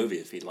intro the movie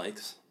if he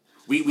likes.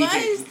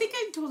 I think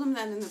I told him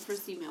that in the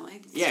first email.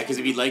 Because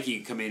if he'd like, you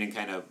can come in and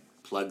kind of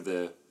plug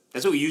the...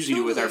 That's what we usually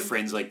do with our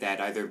friends like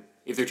that. Either,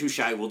 if they're too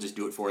shy, we'll just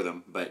do it for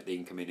them, but they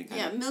can come in and kind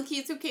of... Yeah, Milky,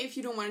 it's okay if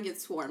you don't want to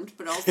get swarmed,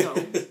 but also...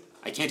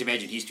 I can't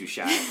imagine he's too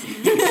shy.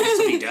 That's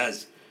what he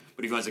does.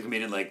 But if he wants to come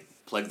in and, like,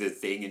 plug the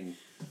thing and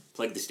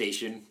plug the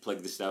station, plug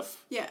the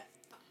stuff... Yeah.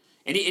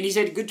 And he's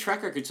had a good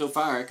track record so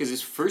far, because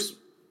his first...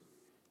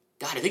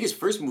 God, I think his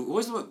first movie... What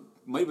was the one?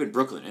 Might have been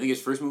Brooklyn. I think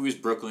his first movie was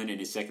Brooklyn, and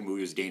his second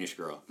movie was Danish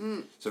Girl.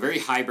 So very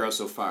highbrow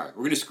so far.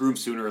 We're going to screw him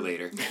sooner or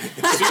later.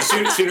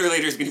 sooner or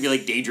later it's going to be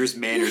like Dangerous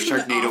Men or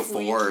Sharknado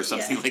 4 or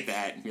something like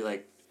that. And be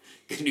like,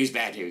 good news,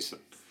 bad news.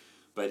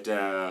 But,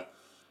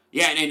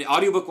 and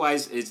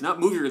audiobook-wise, it's not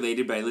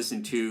movie-related, but I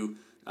listened to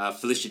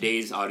Felicia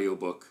Day's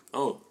audiobook.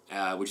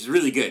 Which is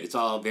really good. It's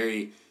all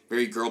very,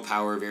 very girl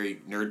power,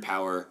 very nerd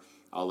power,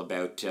 all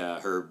about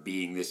her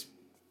being this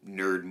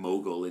nerd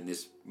mogul in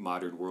this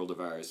modern world of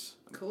ours.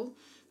 Cool.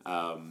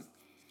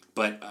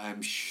 But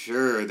I'm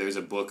sure there's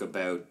a book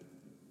about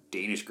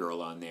Danish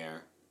Girl on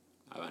there,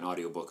 an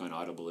audiobook on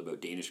Audible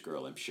about Danish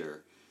Girl, I'm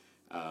sure,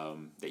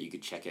 that you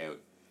could check out.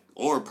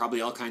 Or probably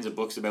all kinds of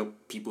books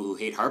about people who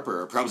hate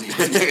Harper are probably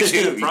on there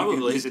too. Probably.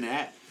 Listen to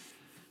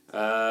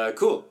that.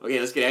 Cool. Okay,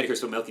 let's get out of here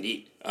so Mel can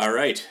eat. All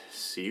right.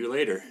 See you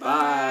later.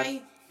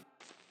 Bye.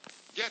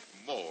 Get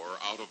more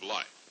out of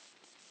life.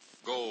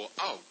 Go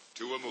out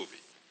to a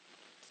movie.